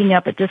was picking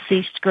up a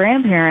deceased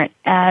grandparent,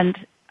 and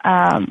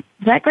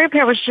that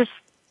grandparent was just,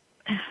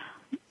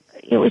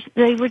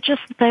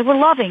 they were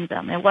loving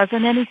them. It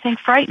wasn't anything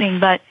frightening,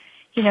 but,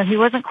 he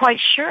wasn't quite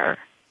sure.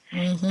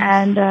 Mm-hmm.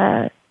 And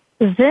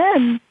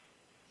then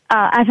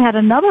I've had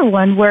another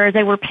one where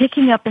they were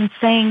picking up and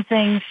saying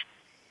things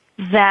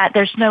that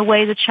there's no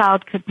way the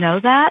child could know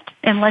that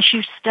unless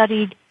you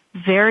studied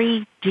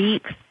very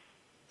deep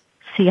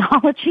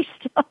theology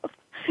stuff.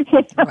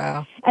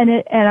 Wow.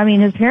 And I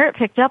mean, his parent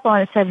picked up on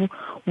it and said, well,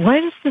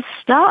 what is the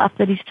stuff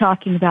that he's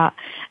talking about?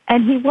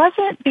 And he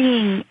wasn't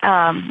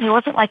it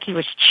wasn't like he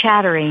was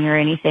chattering or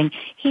anything.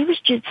 He was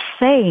just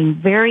saying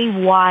very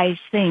wise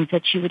things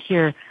that you would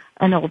hear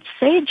an old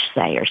sage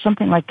say or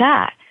something like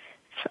that.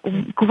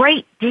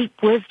 Great, deep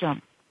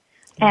wisdom.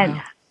 And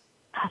wow.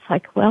 I was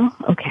like, well,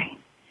 okay.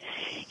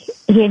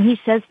 And he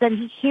says that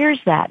he hears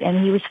that,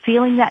 and he was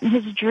feeling that in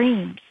his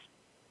dreams.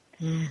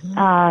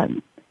 Mm-hmm.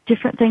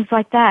 Different things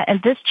like that.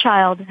 And this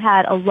child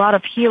had a lot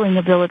of healing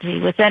ability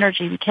with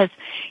energy because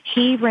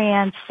he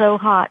ran so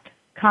hot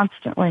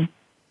constantly.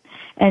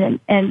 And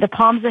the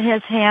palms of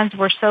his hands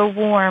were so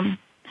warm.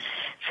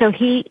 So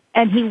he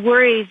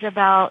worries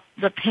about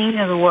the pain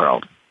of the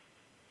world.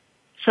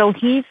 So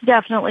he's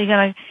definitely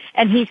going to,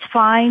 and he's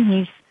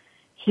fine.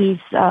 He's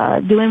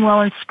doing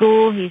well in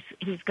school.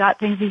 He's got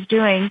things he's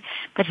doing,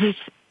 but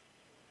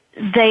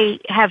they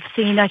have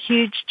seen a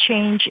huge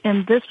change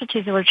in this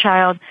particular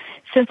child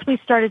since we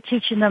started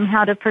teaching them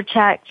how to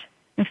protect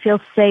and feel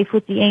safe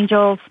with the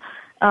angels,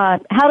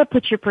 how to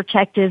put your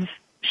protective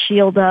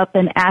shield up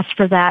and ask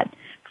for that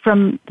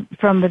from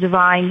the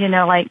divine,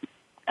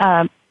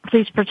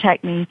 please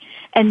protect me,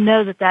 and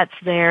know that that's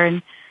there.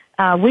 And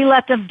we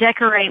let them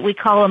decorate, we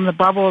call them the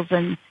bubbles,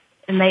 and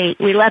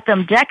we let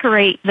them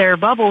decorate their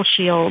bubble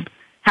shield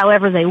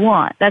however they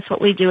want. That's what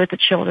we do with the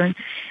children.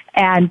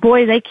 And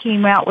boy, they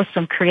came out with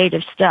some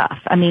creative stuff.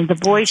 I mean, the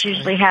boys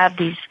usually have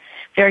these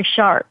very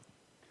sharp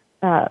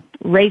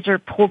razor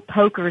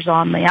pokers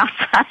on the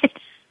outside.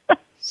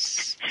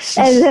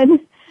 And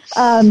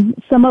then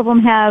some of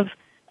them have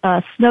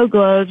snow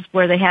globes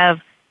where they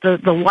have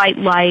the white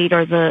light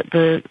or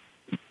the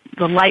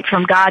light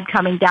from God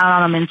coming down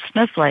on them in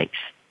snowflakes.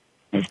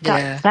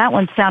 That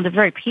one sounded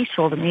very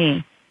peaceful to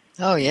me.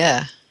 Oh,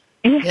 yeah.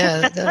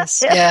 Yeah, it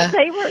does. Yeah.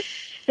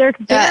 They're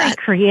very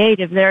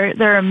creative.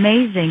 They're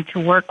amazing to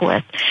work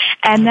with.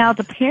 And now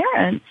the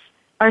parents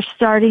are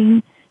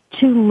starting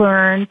to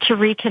learn to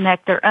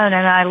reconnect their own,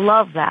 and I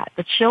love that.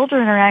 The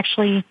children are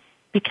actually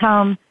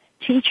become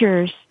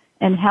teachers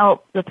and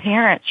help the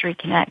parents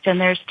reconnect. And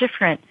there's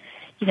different,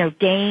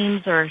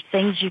 games or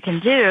things you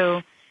can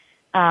do,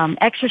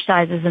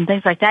 exercises and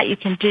things like that you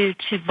can do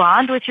to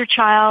bond with your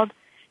child,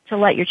 to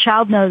let your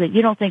child know that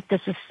you don't think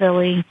this is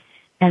silly,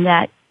 and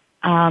that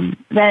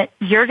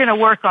you're going to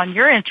work on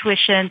your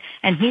intuition,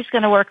 and he's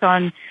going to work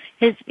on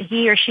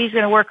he or she's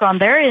going to work on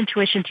their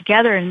intuition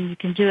together, and you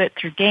can do it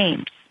through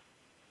games.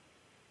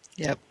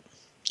 Yep.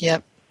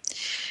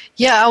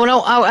 Yeah, I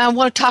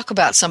want to talk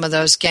about some of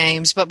those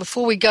games, but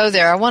before we go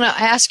there, I want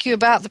to ask you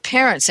about the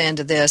parents'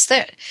 end of this.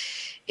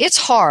 It's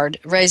hard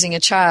raising a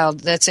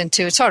child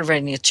it's hard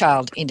raising a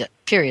child,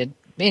 period,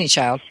 any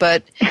child,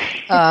 but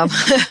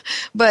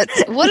but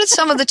what are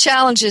some of the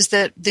challenges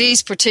that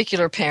these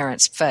particular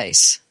parents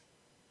face?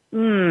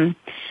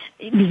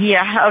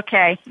 Yeah,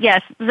 okay.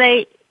 Yes,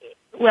 they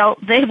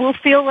will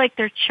feel like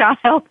their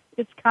child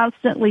is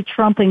constantly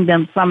trumping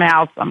them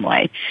somehow, some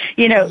way.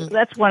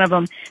 That's one of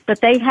them. But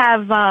they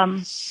have,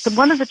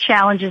 one of the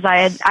challenges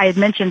I had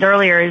mentioned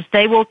earlier is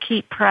they will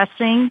keep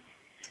pressing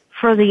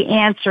for the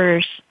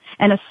answers,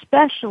 and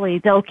especially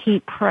they'll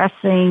keep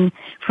pressing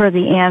for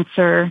the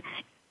answer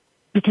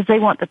because they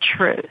want the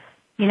truth.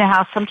 You know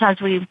how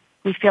sometimes we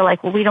feel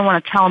like, well, we don't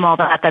want to tell them all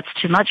that. That's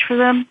too much for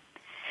them.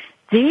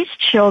 These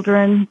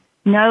children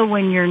know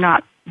when you're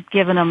not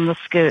giving them the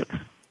scoop.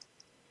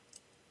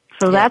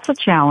 So that's a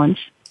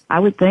challenge, I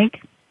would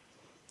think.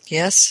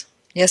 Yes,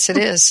 it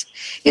is.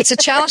 It's a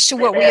challenge to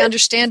what we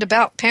understand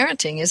about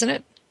parenting, isn't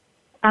it?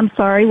 I'm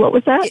sorry, what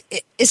was that?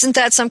 Isn't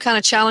that some kind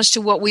of challenge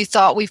to what we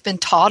thought we've been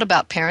taught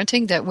about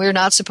parenting, that we're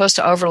not supposed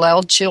to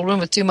overload children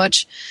with too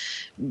much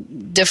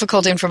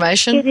difficult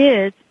information? It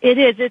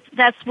is.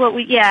 That's what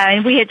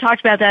and we had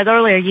talked about that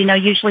earlier.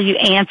 Usually you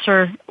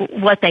answer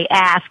what they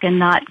ask and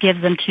not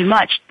give them too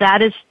much.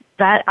 That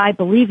I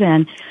believe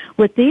in.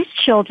 With these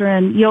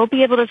children, you'll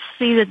be able to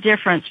see the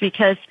difference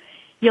because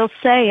you'll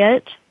say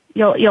it,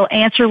 you'll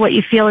answer what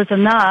you feel is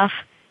enough,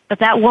 but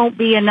that won't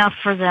be enough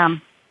for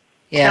them.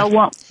 Yeah. They'll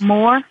want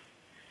more.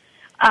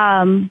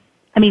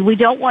 We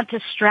don't want to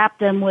strap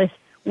them with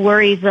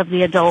worries of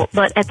the adult,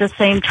 but at the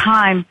same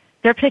time,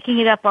 they're picking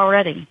it up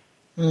already.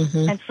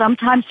 Mm-hmm. And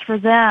sometimes for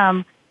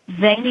them,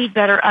 they need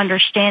better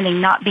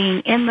understanding, not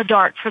being in the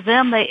dark. For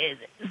them,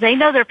 they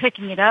know they're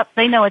picking it up.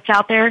 They know it's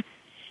out there.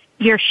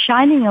 You're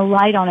shining a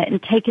light on it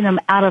and taking them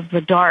out of the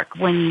dark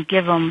when you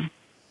give them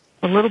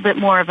a little bit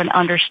more of an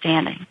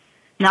understanding.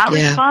 not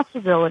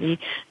responsibility.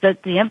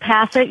 That the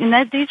empathic, and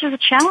these are the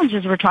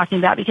challenges we're talking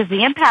about, because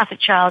the empathic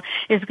child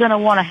is going to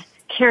want to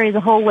carry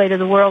the whole weight of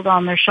the world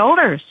on their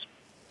shoulders.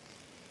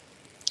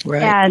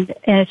 Right. And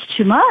it's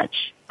too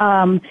much.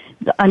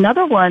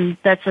 Another one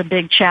that's a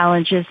big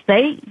challenge is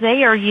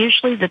they are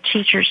usually the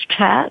teacher's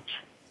pet.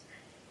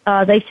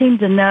 They seem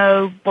to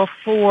know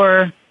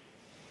beforehand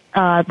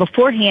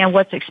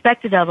what's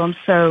expected of them,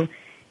 so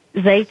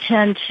they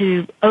tend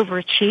to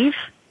overachieve,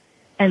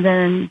 and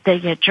then they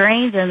get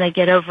drained and they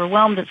get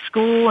overwhelmed at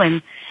school,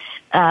 and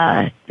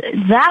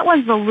that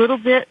one's a little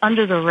bit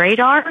under the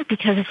radar,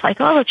 because it's like,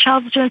 oh, the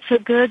child's doing so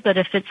good, but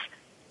if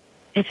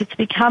it's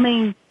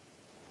becoming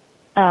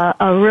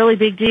a really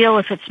big deal,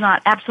 if it's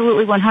not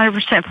absolutely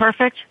 100%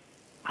 perfect,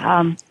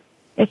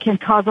 it can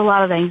cause a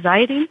lot of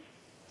anxiety.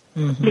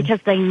 Mm-hmm. Because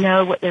they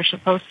know what they're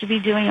supposed to be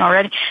doing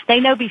already.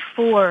 They know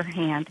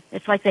beforehand.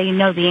 It's like they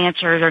know the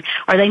answers,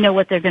 or they know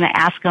what they're going to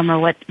ask them, or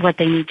what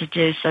they need to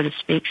do, so to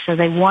speak. So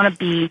they want to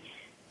be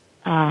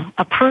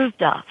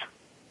approved of.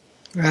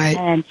 Right.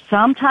 And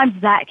sometimes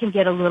that can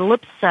get a little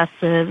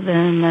obsessive,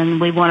 and then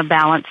we want to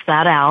balance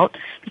that out,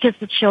 because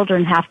the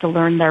children have to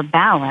learn their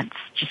balance,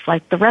 just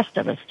like the rest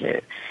of us do.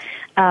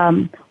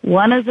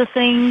 One of the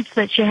things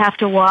that you have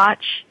to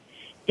watch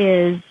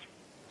is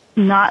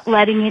not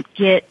letting it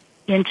get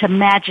into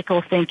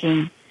magical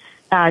thinking,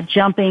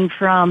 jumping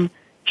from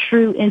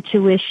true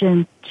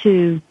intuition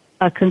to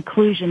a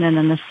conclusion and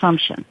an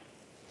assumption.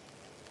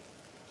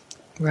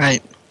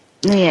 Right.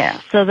 Yeah,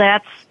 so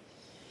that's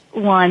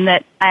one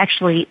that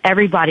actually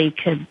everybody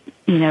could,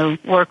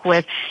 work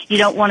with. You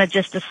don't want to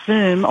just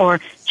assume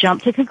or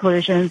jump to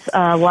conclusions.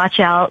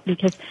 Watch out,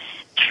 because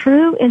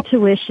true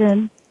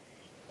intuition,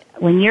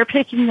 when you're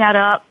picking that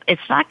up,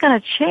 it's not going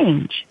to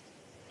change.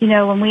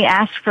 When we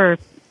ask for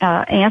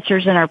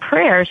answers in our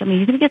prayers, you're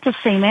going to get the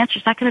same answer.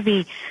 It's not going to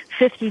be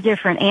 50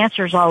 different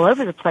answers all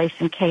over the place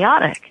and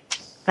chaotic.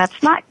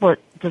 That's not what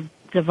the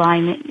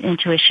divine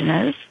intuition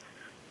is.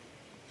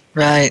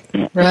 Right,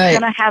 it's right.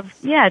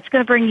 It's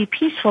going to bring you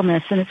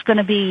peacefulness, and it's going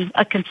to be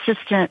a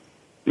consistent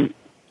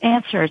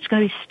answer. It's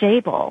going to be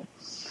stable.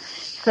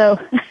 So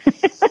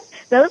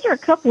those are a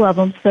couple of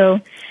them. So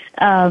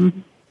I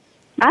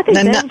think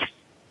those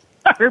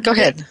are go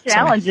ahead.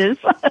 Challenges.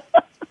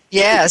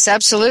 Yes,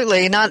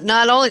 absolutely. Not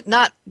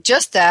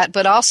just that,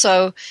 but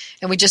also,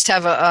 and we just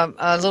have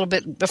a little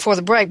bit before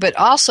the break, but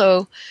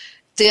also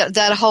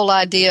that whole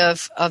idea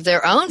of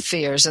their own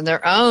fears and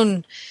their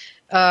own,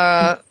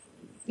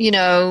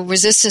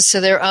 resistance to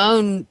their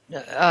own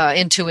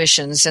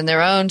intuitions and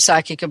their own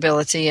psychic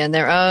ability and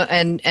their own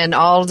and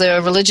all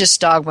the religious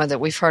dogma that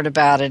we've heard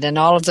about it, and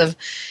all of the,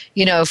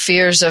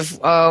 fears of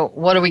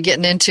what are we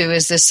getting into?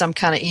 Is this some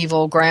kind of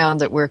evil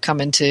ground that we're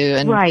coming to?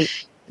 And right.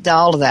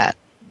 All of that.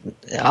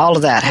 All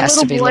of that has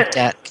to be looked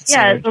at.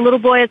 Yeah, the little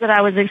boy that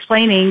I was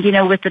explaining,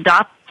 with the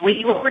doc,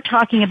 we were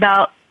talking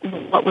about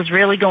what was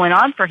really going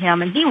on for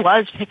him, and he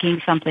was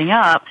picking something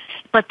up.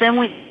 But then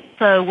we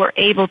were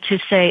able to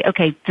say,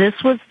 okay, this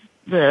was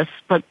this,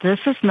 but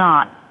this is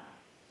not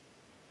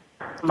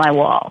my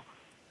wall.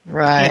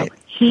 Right.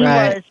 He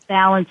was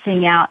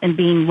balancing out and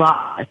being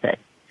raw with it.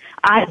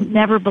 I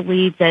never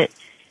believed that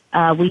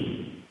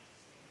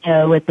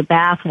with the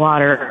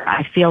bathwater,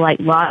 I feel like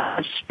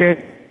logic,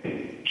 spirit,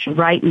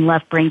 right and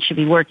left brain should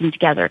be working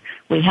together.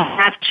 We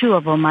have two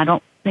of them. I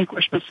don't think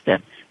we're supposed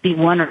to be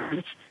one,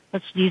 or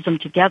let's use them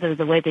together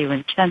the way they were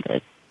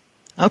intended.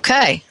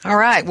 Okay. All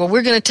right. Well,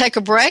 we're going to take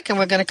a break, and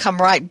we're going to come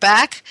right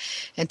back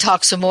and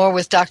talk some more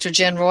with Dr.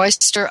 Jen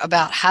Royster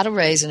about how to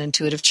raise an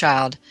intuitive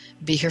child.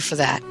 Be here for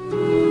that.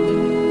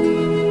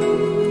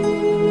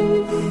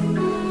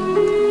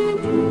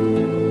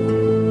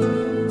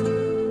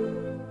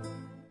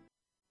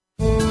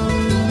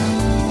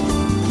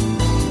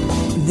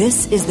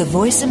 This is the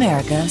Voice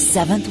America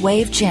 7th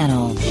Wave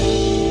Channel.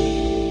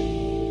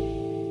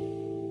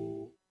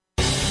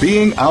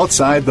 Being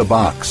outside the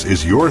box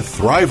is your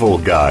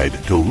Thrival guide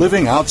to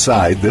living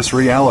outside this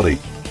reality.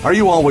 Are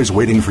you always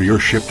waiting for your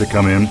ship to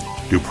come in?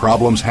 Do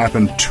problems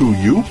happen to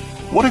you?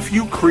 What if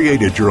you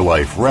created your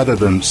life rather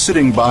than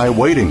sitting by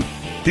waiting?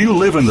 Do you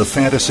live in the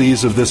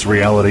fantasies of this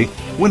reality,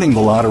 winning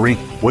the lottery,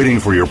 waiting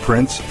for your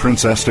prince,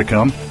 princess to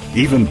come,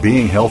 even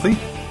being healthy?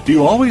 Do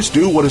you always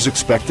do what is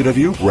expected of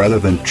you rather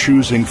than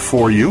choosing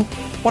for you?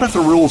 What if the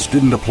rules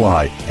didn't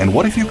apply? And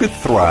what if you could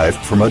thrive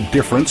from a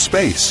different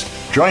space?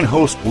 Join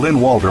host Lynn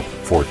Waldrop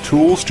for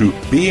Tools to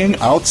Being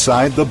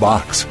Outside the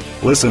Box.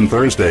 Listen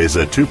Thursdays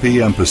at 2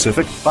 p.m.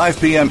 Pacific,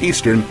 5 p.m.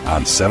 Eastern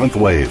on 7th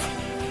Wave.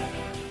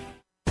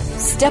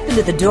 Step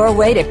into the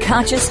doorway to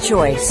conscious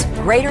choice,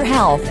 greater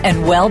health,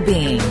 and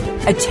well-being.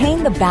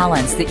 Attain the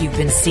balance that you've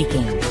been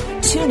seeking.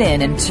 Tune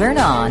in and turn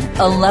on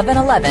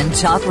 1111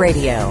 Talk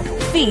Radio.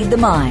 Feed the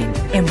mind.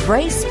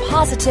 Embrace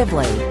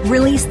positively.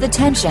 Release the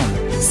tension.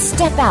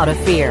 Step out of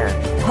fear.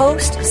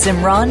 Host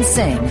Simran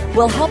Singh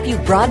will help you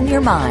broaden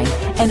your mind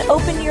and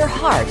open your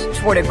heart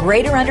toward a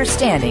greater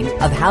understanding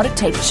of how to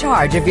take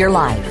charge of your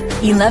life.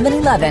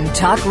 1111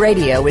 Talk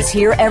Radio is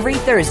here every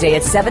Thursday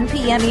at 7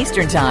 p.m.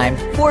 Eastern Time,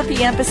 4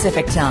 p.m.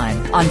 Pacific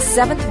Time on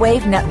 7th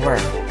Wave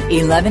Network.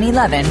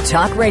 1111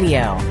 Talk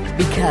Radio,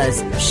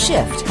 because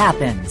shift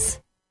happens.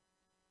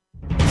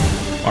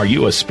 Are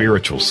you a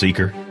spiritual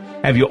seeker?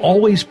 Have you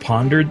always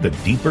pondered the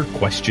deeper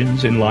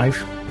questions in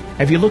life?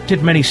 Have you looked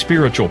at many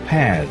spiritual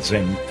paths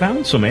and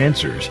found some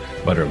answers,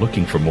 but are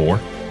looking for more?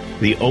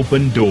 The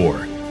Open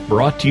Door,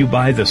 brought to you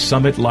by the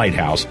Summit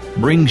Lighthouse,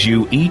 brings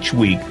you each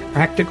week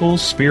practical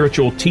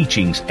spiritual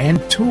teachings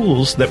and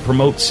tools that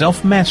promote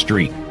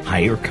self-mastery,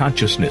 higher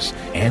consciousness,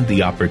 and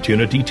the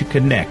opportunity to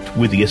connect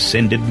with the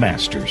Ascended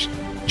Masters.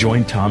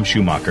 Join Tom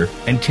Schumacher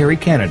and Terry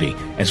Kennedy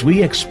as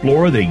we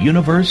explore the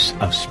universe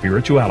of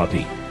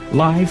spirituality,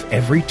 live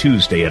every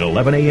Tuesday at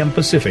 11 a.m.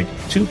 Pacific,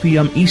 2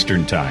 p.m.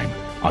 Eastern Time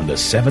on the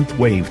 7th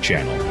Wave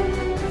Channel.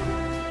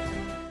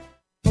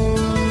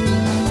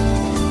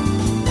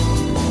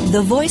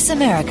 The Voice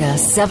America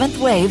 7th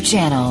Wave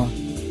Channel.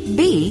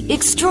 Be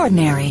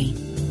extraordinary.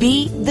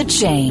 Be the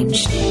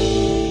change.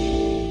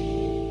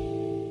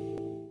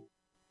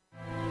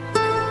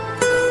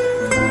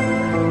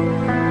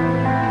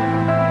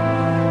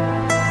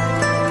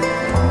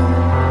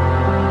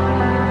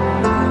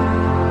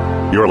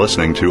 You're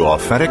listening to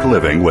Authentic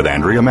Living with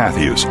Andrea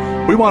Matthews.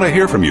 We want to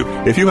hear from you.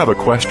 If you have a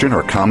question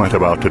or comment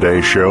about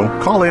today's show,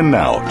 call in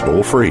now,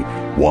 toll free,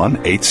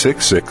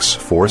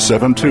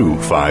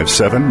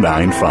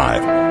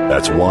 1-866-472-5795.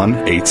 That's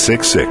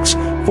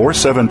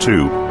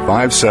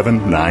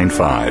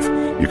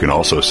 1-866-472-5795. You can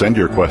also send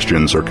your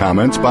questions or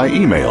comments by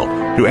email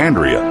to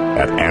Andrea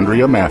at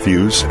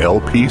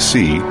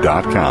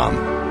AndreaMatthewsLPC.com.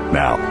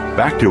 Now,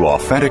 back to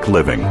Authentic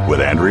Living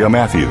with Andrea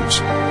Matthews.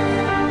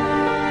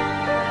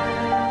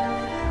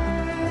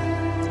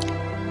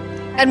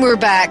 And we're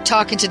back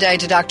talking today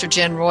to Dr.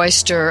 Jen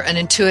Royster, an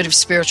intuitive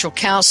spiritual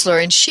counselor,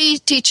 and she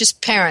teaches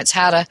parents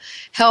how to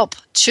help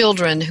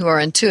children who are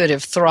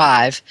intuitive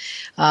thrive.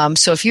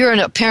 So if you're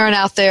a parent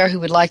out there who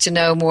would like to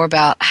know more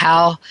about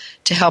how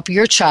to help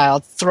your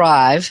child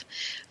thrive,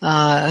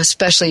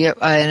 especially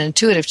an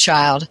intuitive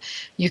child,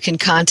 you can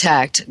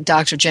contact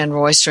Dr. Jen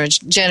Royster.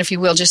 And Jen, if you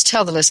will, just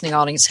tell the listening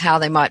audience how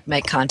they might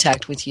make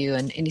contact with you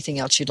and anything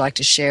else you'd like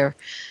to share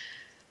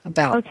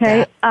about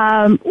that.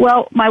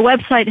 Well, my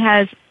website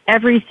has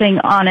everything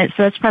on it,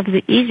 so that's probably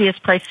the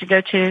easiest place to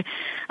go to,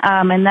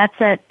 and that's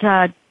at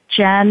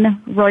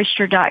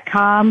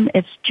JenRoyster.com.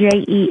 It's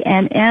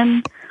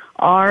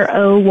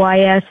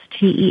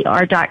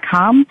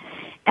JenNroyster.com,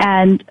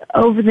 and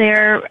over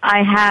there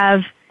I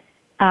have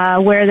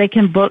where they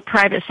can book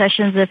private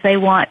sessions if they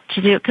want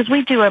to do it, because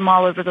we do them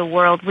all over the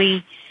world.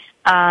 We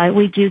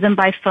do them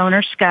by phone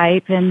or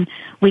Skype, and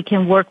we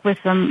can work with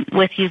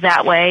you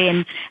that way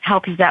and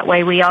help you that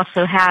way. We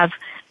also have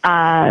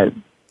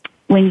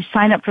when you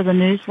sign up for the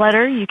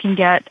newsletter, you can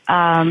get,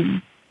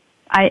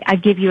 I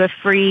give you a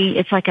free,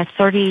 it's like a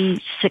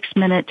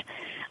 36-minute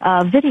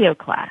video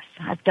class.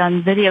 I've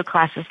done video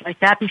classes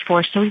like that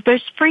before. So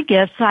there's free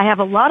gifts. I have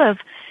a lot of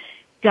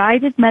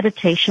guided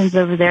meditations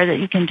over there that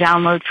you can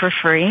download for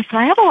free. So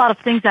I have a lot of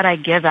things that I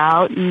give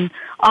out, and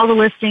all the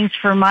listings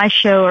for my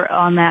show are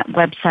on that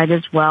website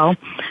as well.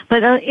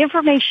 But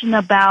information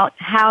about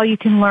how you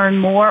can learn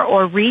more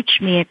or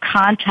reach me and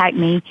contact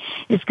me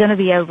is going to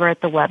be over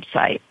at the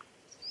website.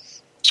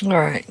 All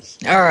right.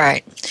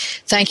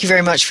 Thank you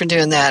very much for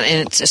doing that.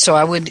 And so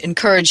I would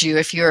encourage you,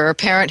 if you're a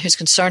parent who's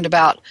concerned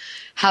about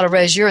how to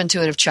raise your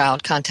intuitive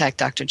child, contact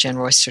Dr. Jen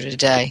Royster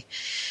today.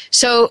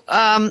 So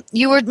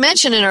you were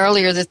mentioning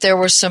earlier that there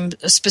were some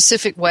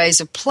specific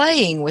ways of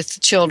playing with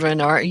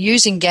children or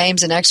using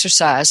games and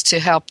exercise to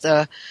help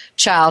the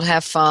child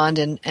have fun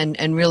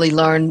and really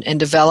learn and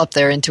develop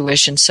their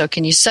intuition. So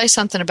can you say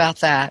something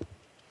about that?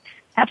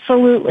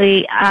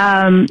 Absolutely.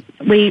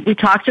 We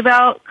talked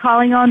about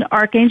calling on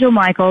Archangel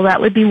Michael. That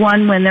would be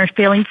one when they're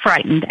feeling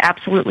frightened.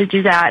 Absolutely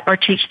do that. Or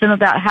teach them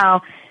about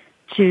how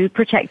to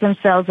protect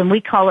themselves. And we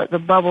call it the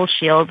bubble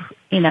shield,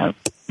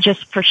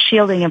 just for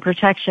shielding and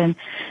protection.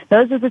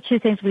 Those are the two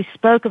things we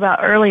spoke about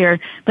earlier.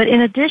 But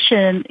in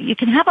addition, you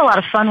can have a lot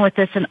of fun with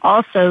this, and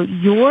also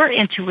your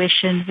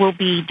intuition will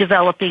be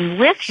developing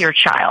with your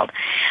child.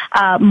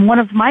 One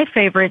of my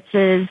favorites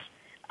is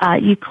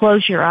you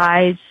close your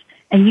eyes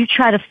and you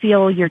try to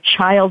feel your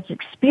child's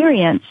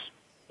experience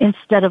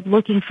instead of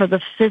looking for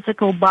the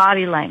physical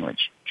body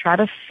language. Try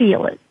to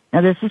feel it.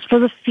 Now, this is for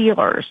the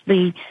feelers,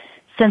 the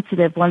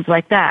sensitive ones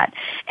like that.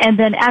 And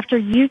then after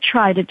you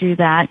try to do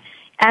that,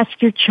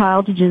 ask your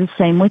child to do the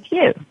same with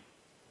you.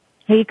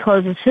 He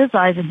closes his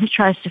eyes and he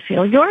tries to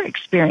feel your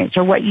experience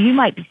or what you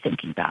might be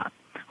thinking about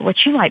or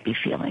what you might be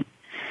feeling.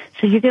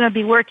 So you're going to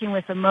be working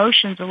with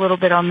emotions a little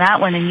bit on that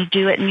one, and you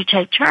do it and you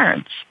take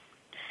turns.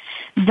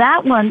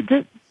 That one,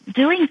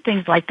 doing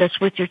things like this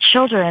with your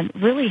children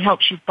really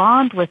helps you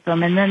bond with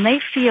them, and then they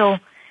feel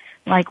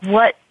like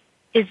what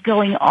is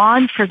going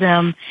on for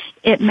them,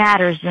 it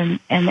matters, and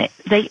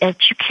that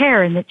you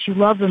care and that you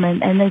love them,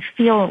 and they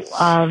feel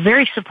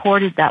very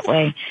supported that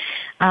way.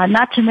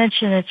 Not to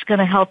mention it's going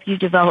to help you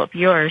develop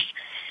yours.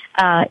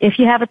 If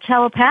you have a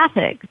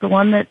telepathic, the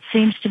one that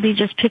seems to be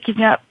just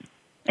picking up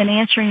and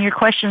answering your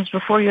questions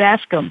before you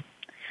ask them,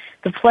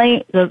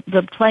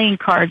 the playing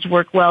cards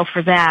work well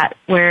for that,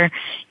 where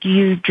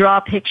you draw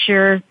a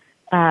picture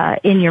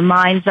in your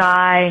mind's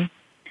eye.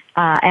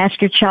 Ask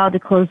your child to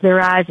close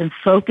their eyes and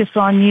focus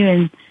on you,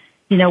 and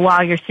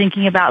while you're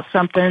thinking about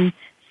something,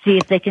 see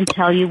if they can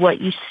tell you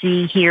what you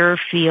see, hear, or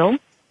feel.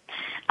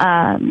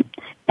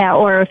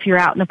 Or if you're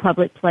out in a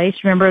public place,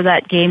 remember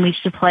that game we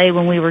used to play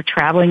when we were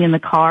traveling in the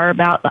car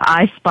about the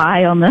I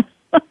Spy on the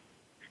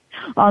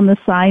on the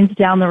signs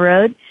down the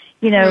road?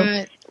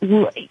 Right.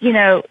 Do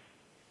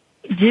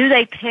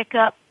they pick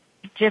up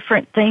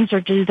different things,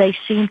 or do they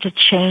seem to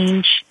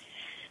change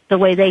the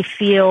way they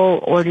feel,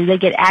 or do they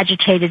get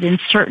agitated in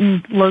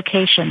certain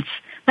locations?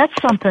 That's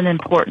something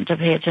important to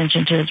pay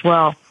attention to as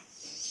well.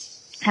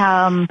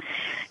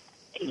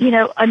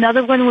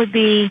 Another one would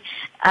be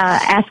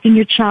asking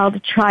your child to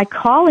try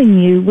calling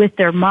you with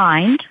their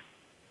mind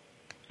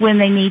when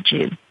they need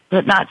you,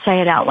 but not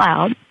say it out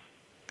loud.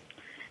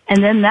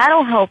 And then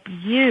that'll help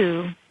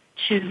you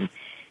to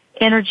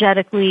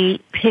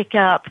energetically pick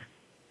up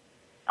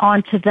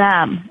onto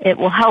them. It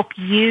will help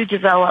you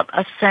develop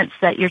a sense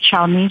that your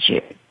child needs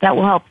you. That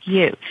will help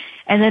you.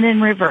 And then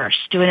in reverse,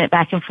 doing it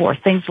back and forth,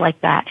 things like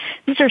that.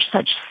 These are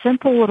such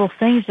simple little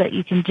things that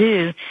you can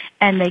do,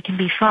 and they can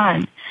be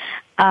fun.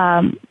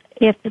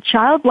 If the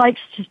child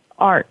likes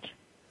art,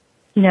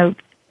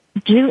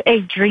 do a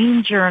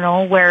dream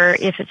journal where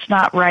if it's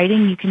not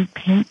writing, you can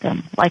paint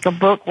them, like a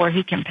book where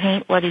he can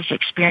paint what he's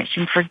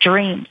experiencing for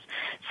dreams.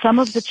 Some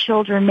of the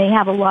children may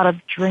have a lot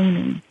of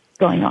dreaming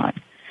going on,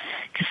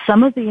 because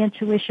some of the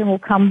intuition will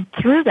come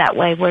through that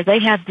way, where they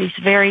have these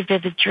very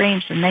vivid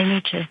dreams, and they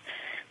need to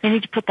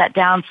put that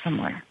down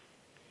somewhere.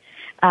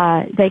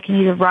 They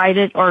can either write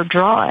it or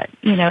draw it.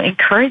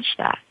 Encourage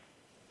that,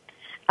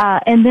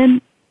 and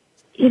then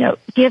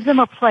give them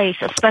a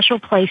special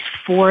place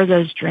for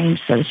those dreams,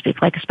 so to speak,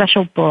 like a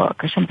special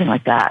book or something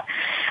like that.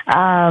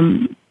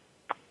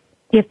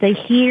 If they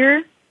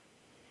hear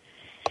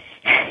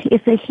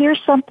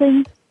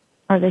something,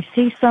 or they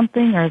see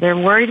something, or they're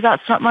worried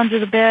about something under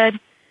the bed,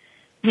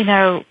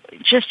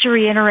 just to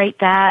reiterate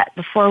that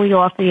before we go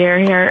off the air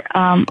here,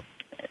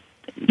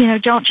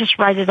 don't just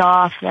write it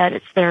off that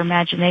it's their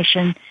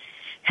imagination.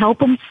 Help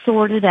them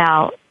sort it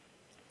out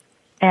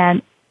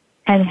and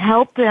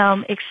help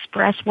them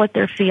express what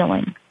they're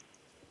feeling.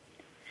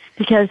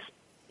 Because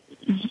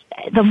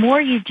the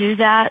more you do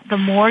that, the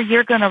more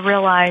you're going to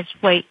realize,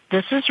 wait,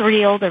 this is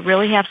real, they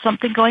really have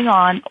something going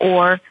on,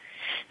 or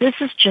this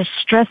is just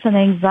stress and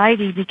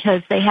anxiety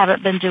because they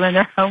haven't been doing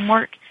their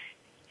homework.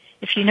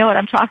 If you know what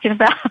I'm talking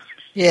about.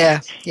 Yeah.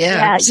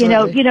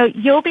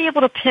 You'll be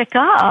able to pick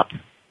up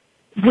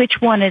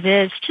which one it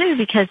is too,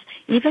 because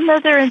even though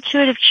they're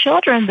intuitive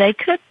children, they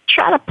could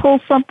try to pull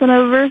something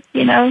over,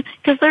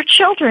 because they're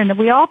children.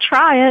 We all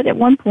try it at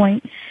one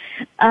point.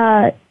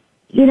 But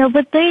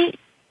they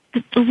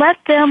let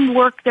them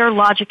work their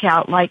logic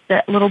out, like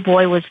that little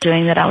boy was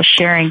doing that I was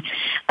sharing.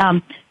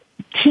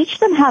 Teach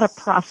them how to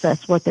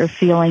process what they're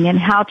feeling and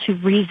how to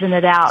reason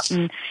it out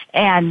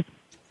and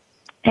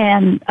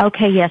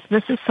okay, yes,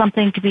 this is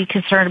something to be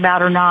concerned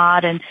about or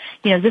not, and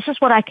this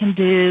is what I can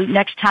do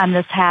next time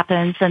this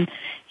happens, and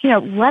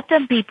let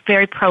them be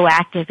very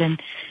proactive,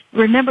 and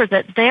remember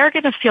that they're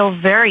going to feel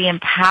very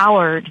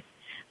empowered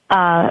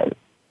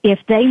if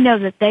they know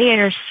that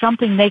there's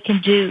something they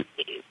can do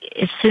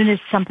as soon as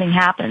something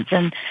happens.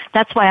 And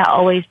that's why I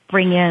always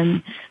bring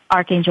in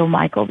Archangel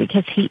Michael,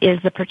 because he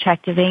is the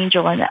protective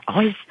angel, and that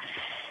always,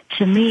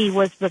 to me,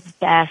 was the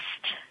best.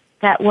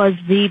 That was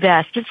the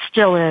best. It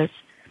still is.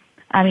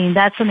 I mean,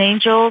 that's an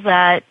angel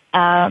that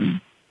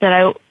I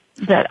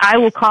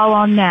will call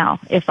on now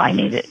if I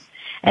need it.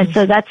 And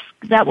so that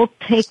will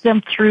take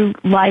them through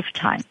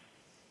lifetime.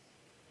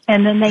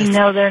 And then they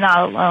know they're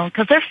not alone,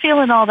 because they're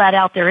feeling all that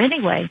out there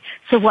anyway.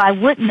 So why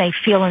wouldn't they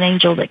feel an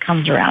angel that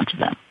comes around to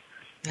them?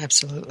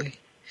 Absolutely.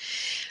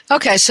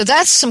 Okay, so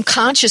that's some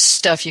conscious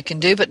stuff you can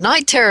do, but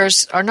night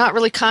terrors are not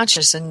really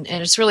conscious, and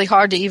it's really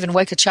hard to even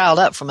wake a child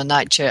up from a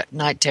night terror.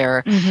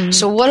 Mm-hmm.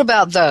 So what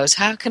about those?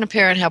 How can a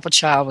parent help a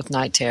child with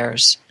night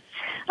terrors?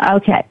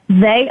 Okay,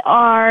 they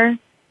are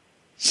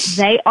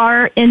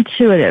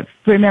intuitive.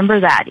 Remember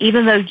that.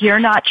 Even though you're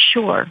not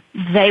sure,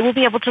 they will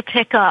be able to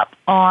pick up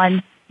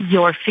on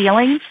your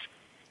feelings,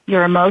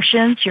 your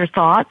emotions, your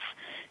thoughts.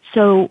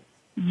 So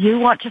you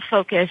want to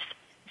focus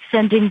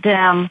sending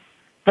them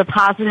the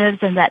positives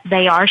and that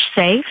they are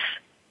safe,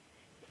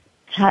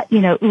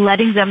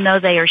 letting them know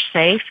they are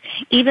safe.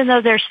 Even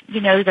though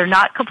they're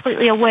not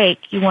completely awake,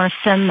 you want to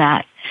send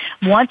that.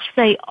 Once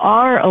they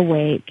are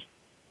awake,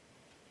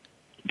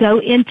 go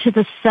into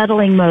the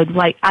settling mode.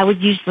 Like I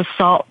would use the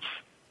salts.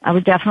 I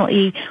would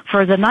definitely,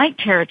 for the night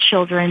terror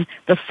children,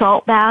 the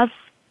salt baths,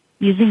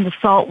 using the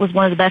salt was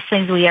one of the best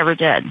things we ever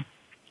did.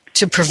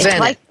 To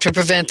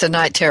prevent the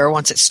night terror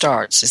once it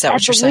starts. Is that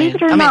what you're saying?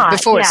 Believe it or not,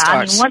 before it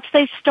starts. once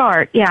they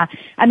start, yeah.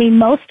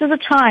 Most of the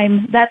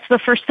time, that's the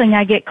first thing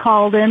I get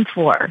called in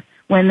for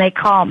when they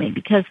call me,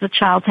 because the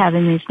child's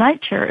having these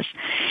night terrors.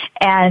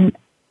 And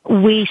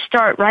we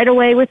start right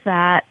away with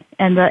that,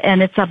 and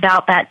it's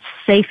about that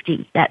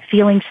safety, that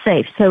feeling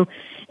safe. So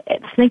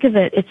think of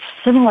it, it's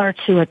similar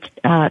to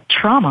a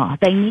trauma.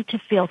 They need to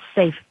feel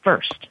safe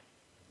first.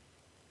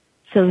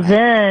 So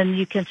then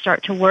you can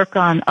start to work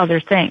on other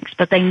things,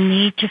 but they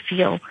need to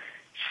feel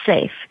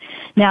safe.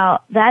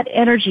 Now, that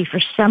energy, for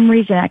some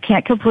reason, I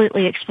can't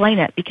completely explain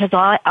it, because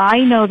I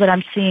know that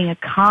I'm seeing a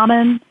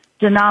common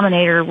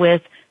denominator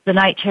with the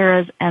night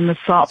terrors and the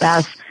salt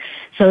baths.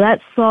 So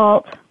that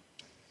salt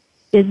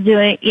is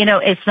doing,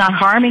 it's not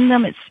harming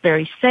them. It's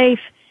very safe.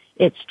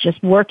 It's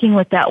just working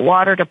with that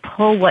water to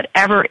pull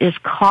whatever is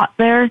caught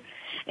there.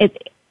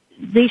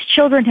 These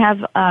children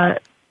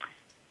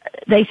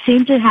they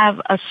seem to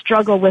have a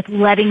struggle with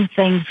letting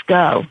things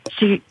go.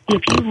 So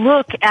if you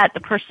look at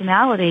the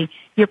personality,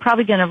 you're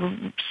probably going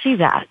to see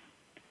that.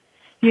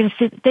 You're going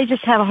to see they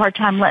just have a hard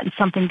time letting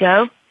something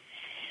go.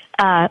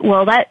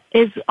 Well, that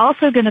is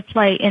also going to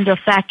play into a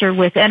factor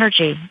with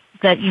energy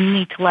that you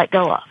need to let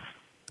go of.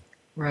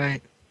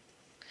 Right.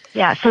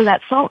 Yeah, so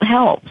that salt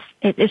helps.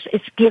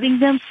 It's giving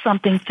them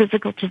something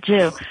physical to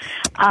do.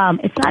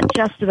 It's not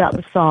just about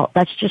the salt.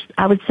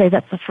 I would say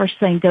that's the first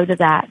thing. Go to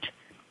that.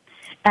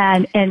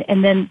 And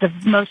then the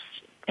most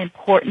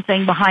important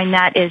thing behind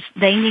that is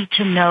they need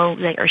to know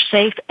they are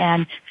safe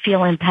and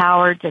feel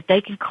empowered, that they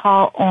can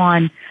call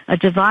on a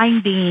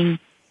divine being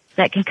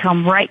that can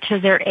come right to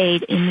their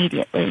aid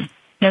immediately,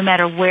 no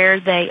matter where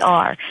they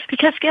are.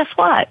 Because guess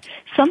what?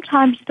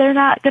 Sometimes they're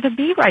not going to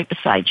be right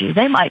beside you.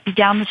 They might be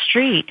down the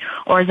street,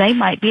 or they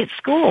might be at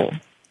school.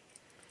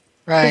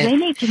 Right. So they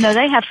need to know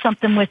they have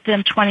something with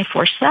them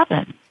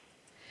 24/7.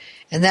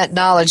 And that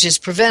knowledge is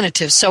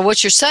preventative. So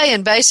what you're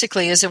saying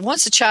basically is that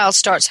once a child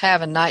starts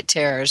having night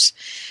terrors,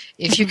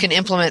 if you can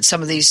implement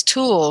some of these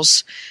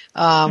tools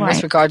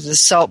with regard to the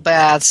salt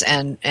baths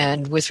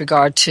and with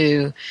regard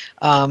to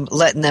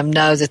letting them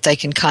know that they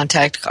can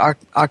contact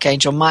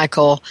Archangel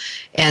Michael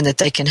and that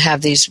they can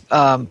have these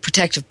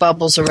protective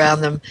bubbles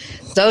around them,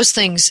 those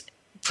things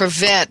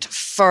prevent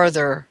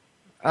further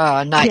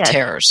night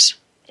terrors.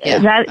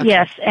 Yeah.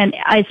 Yes, and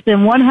it's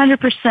been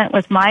 100%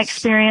 with my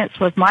experience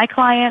with my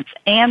clients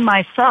and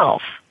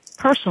myself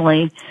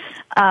personally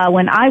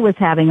when I was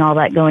having all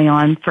that going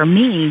on for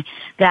me,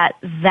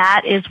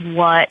 that is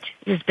what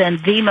has been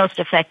the most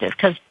effective.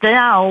 Because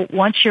now,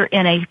 once you're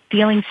in a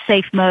feeling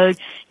safe mode,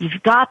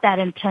 you've got that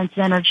intense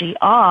energy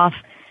off,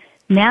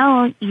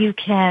 now you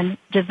can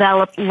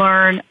develop,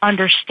 learn,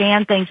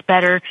 understand things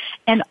better,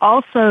 and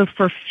also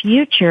for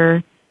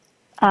future,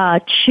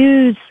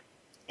 choose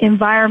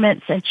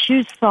environments and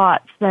choose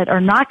thoughts that are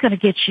not going to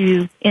get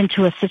you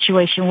into a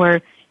situation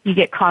where you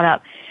get caught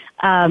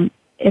up.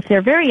 If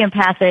they're very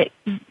empathic,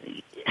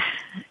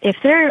 if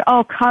they're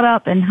all caught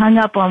up and hung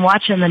up on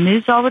watching the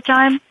news all the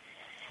time,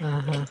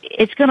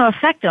 it's going to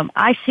affect them.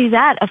 I see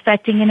that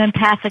affecting an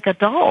empathic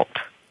adult.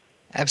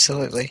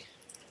 Absolutely.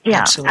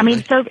 Yeah. Absolutely. I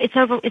mean, so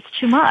it's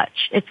too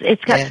much.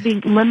 It's got to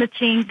be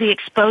limiting the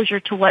exposure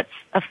to what's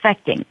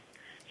affecting,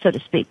 so to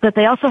speak. But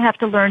they also have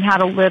to learn how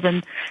to live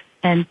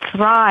and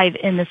thrive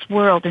in this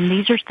world. And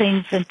these are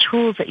things and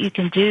tools that you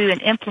can do and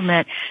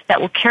implement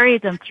that will carry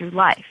them through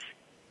life.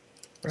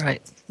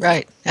 Right.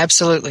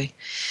 Absolutely.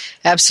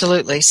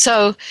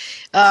 So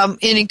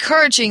in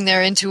encouraging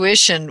their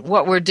intuition,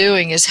 what we're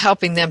doing is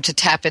helping them to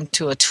tap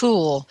into a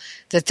tool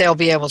that they'll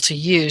be able to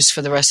use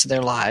for the rest of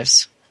their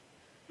lives.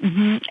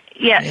 Mm-hmm.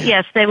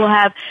 Yes, they will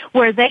have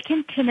where they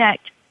can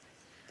connect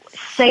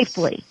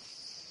safely.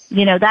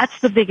 That's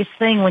the biggest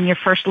thing when you're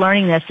first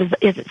learning this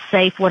is it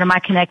safe? What am I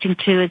connecting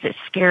to? Is it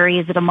scary?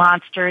 Is it a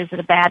monster? Is it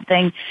a bad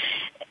thing?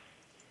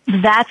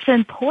 That's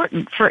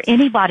important for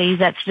anybody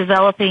that's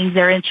developing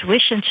their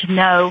intuition to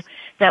know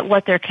that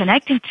what they're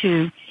connecting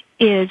to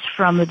is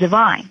from the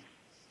divine.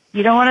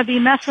 You don't want to be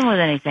messing with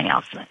anything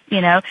else,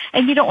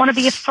 and you don't want to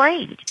be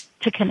afraid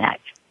to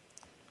connect.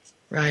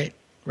 Right.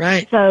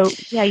 So,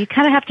 you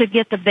kind of have to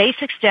get the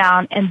basics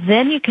down, and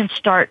then you can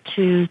start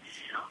to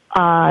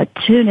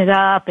tune it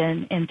up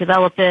and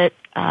develop it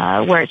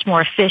where it's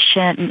more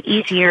efficient and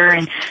easier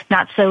and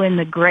not so in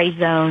the gray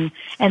zone.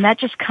 And that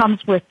just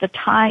comes with the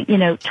time,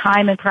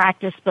 time and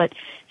practice, but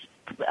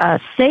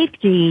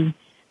safety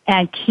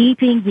and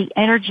keeping the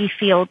energy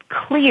field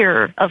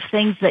clear of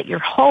things that you're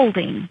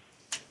holding.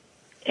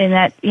 And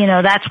that,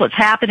 that's what's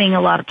happening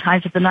a lot of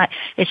times at the night.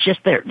 It's just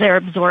they're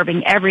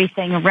absorbing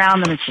everything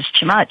around them. It's just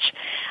too much.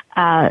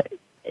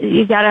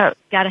 You gotta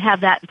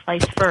have that in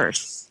place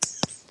first.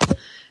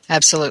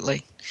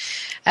 Absolutely.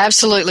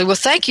 Well,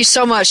 thank you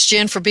so much,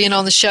 Jen, for being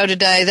on the show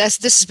today. This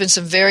has been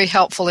some very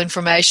helpful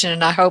information,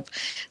 and I hope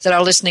that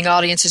our listening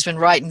audience has been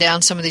writing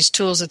down some of these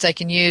tools that they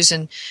can use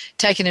and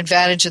taking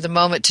advantage of the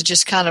moment to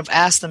just kind of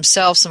ask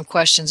themselves some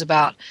questions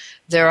about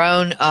their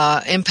own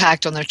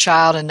impact on their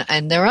child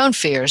and their own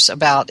fears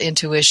about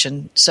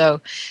intuition. So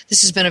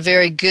this has been a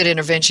very good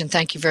intervention.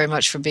 Thank you very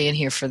much for being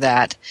here for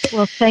that.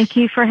 Well, thank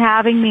you for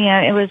having me.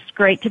 It was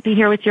great to be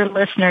here with your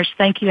listeners.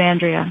 Thank you,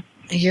 Andrea.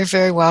 You're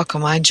very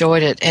welcome. I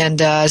enjoyed it.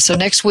 And so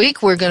next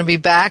week we're going to be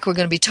back. We're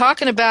going to be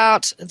talking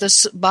about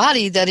this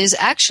body that is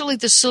actually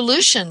the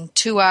solution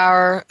to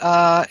our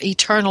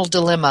eternal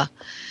dilemma.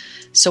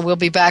 So we'll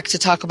be back to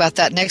talk about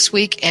that next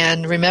week.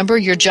 And remember,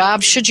 your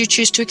job, should you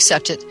choose to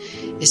accept it,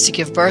 is to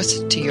give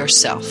birth to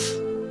yourself.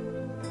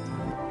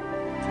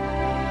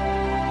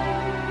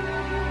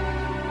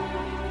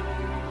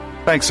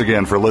 Thanks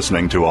again for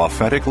listening to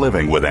Authentic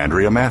Living with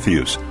Andrea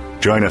Matthews.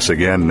 Join us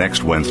again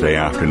next Wednesday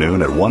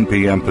afternoon at 1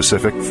 p.m.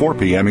 Pacific, 4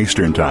 p.m.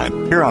 Eastern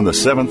Time, here on the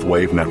Seventh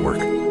Wave Network.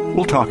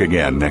 We'll talk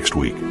again next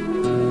week.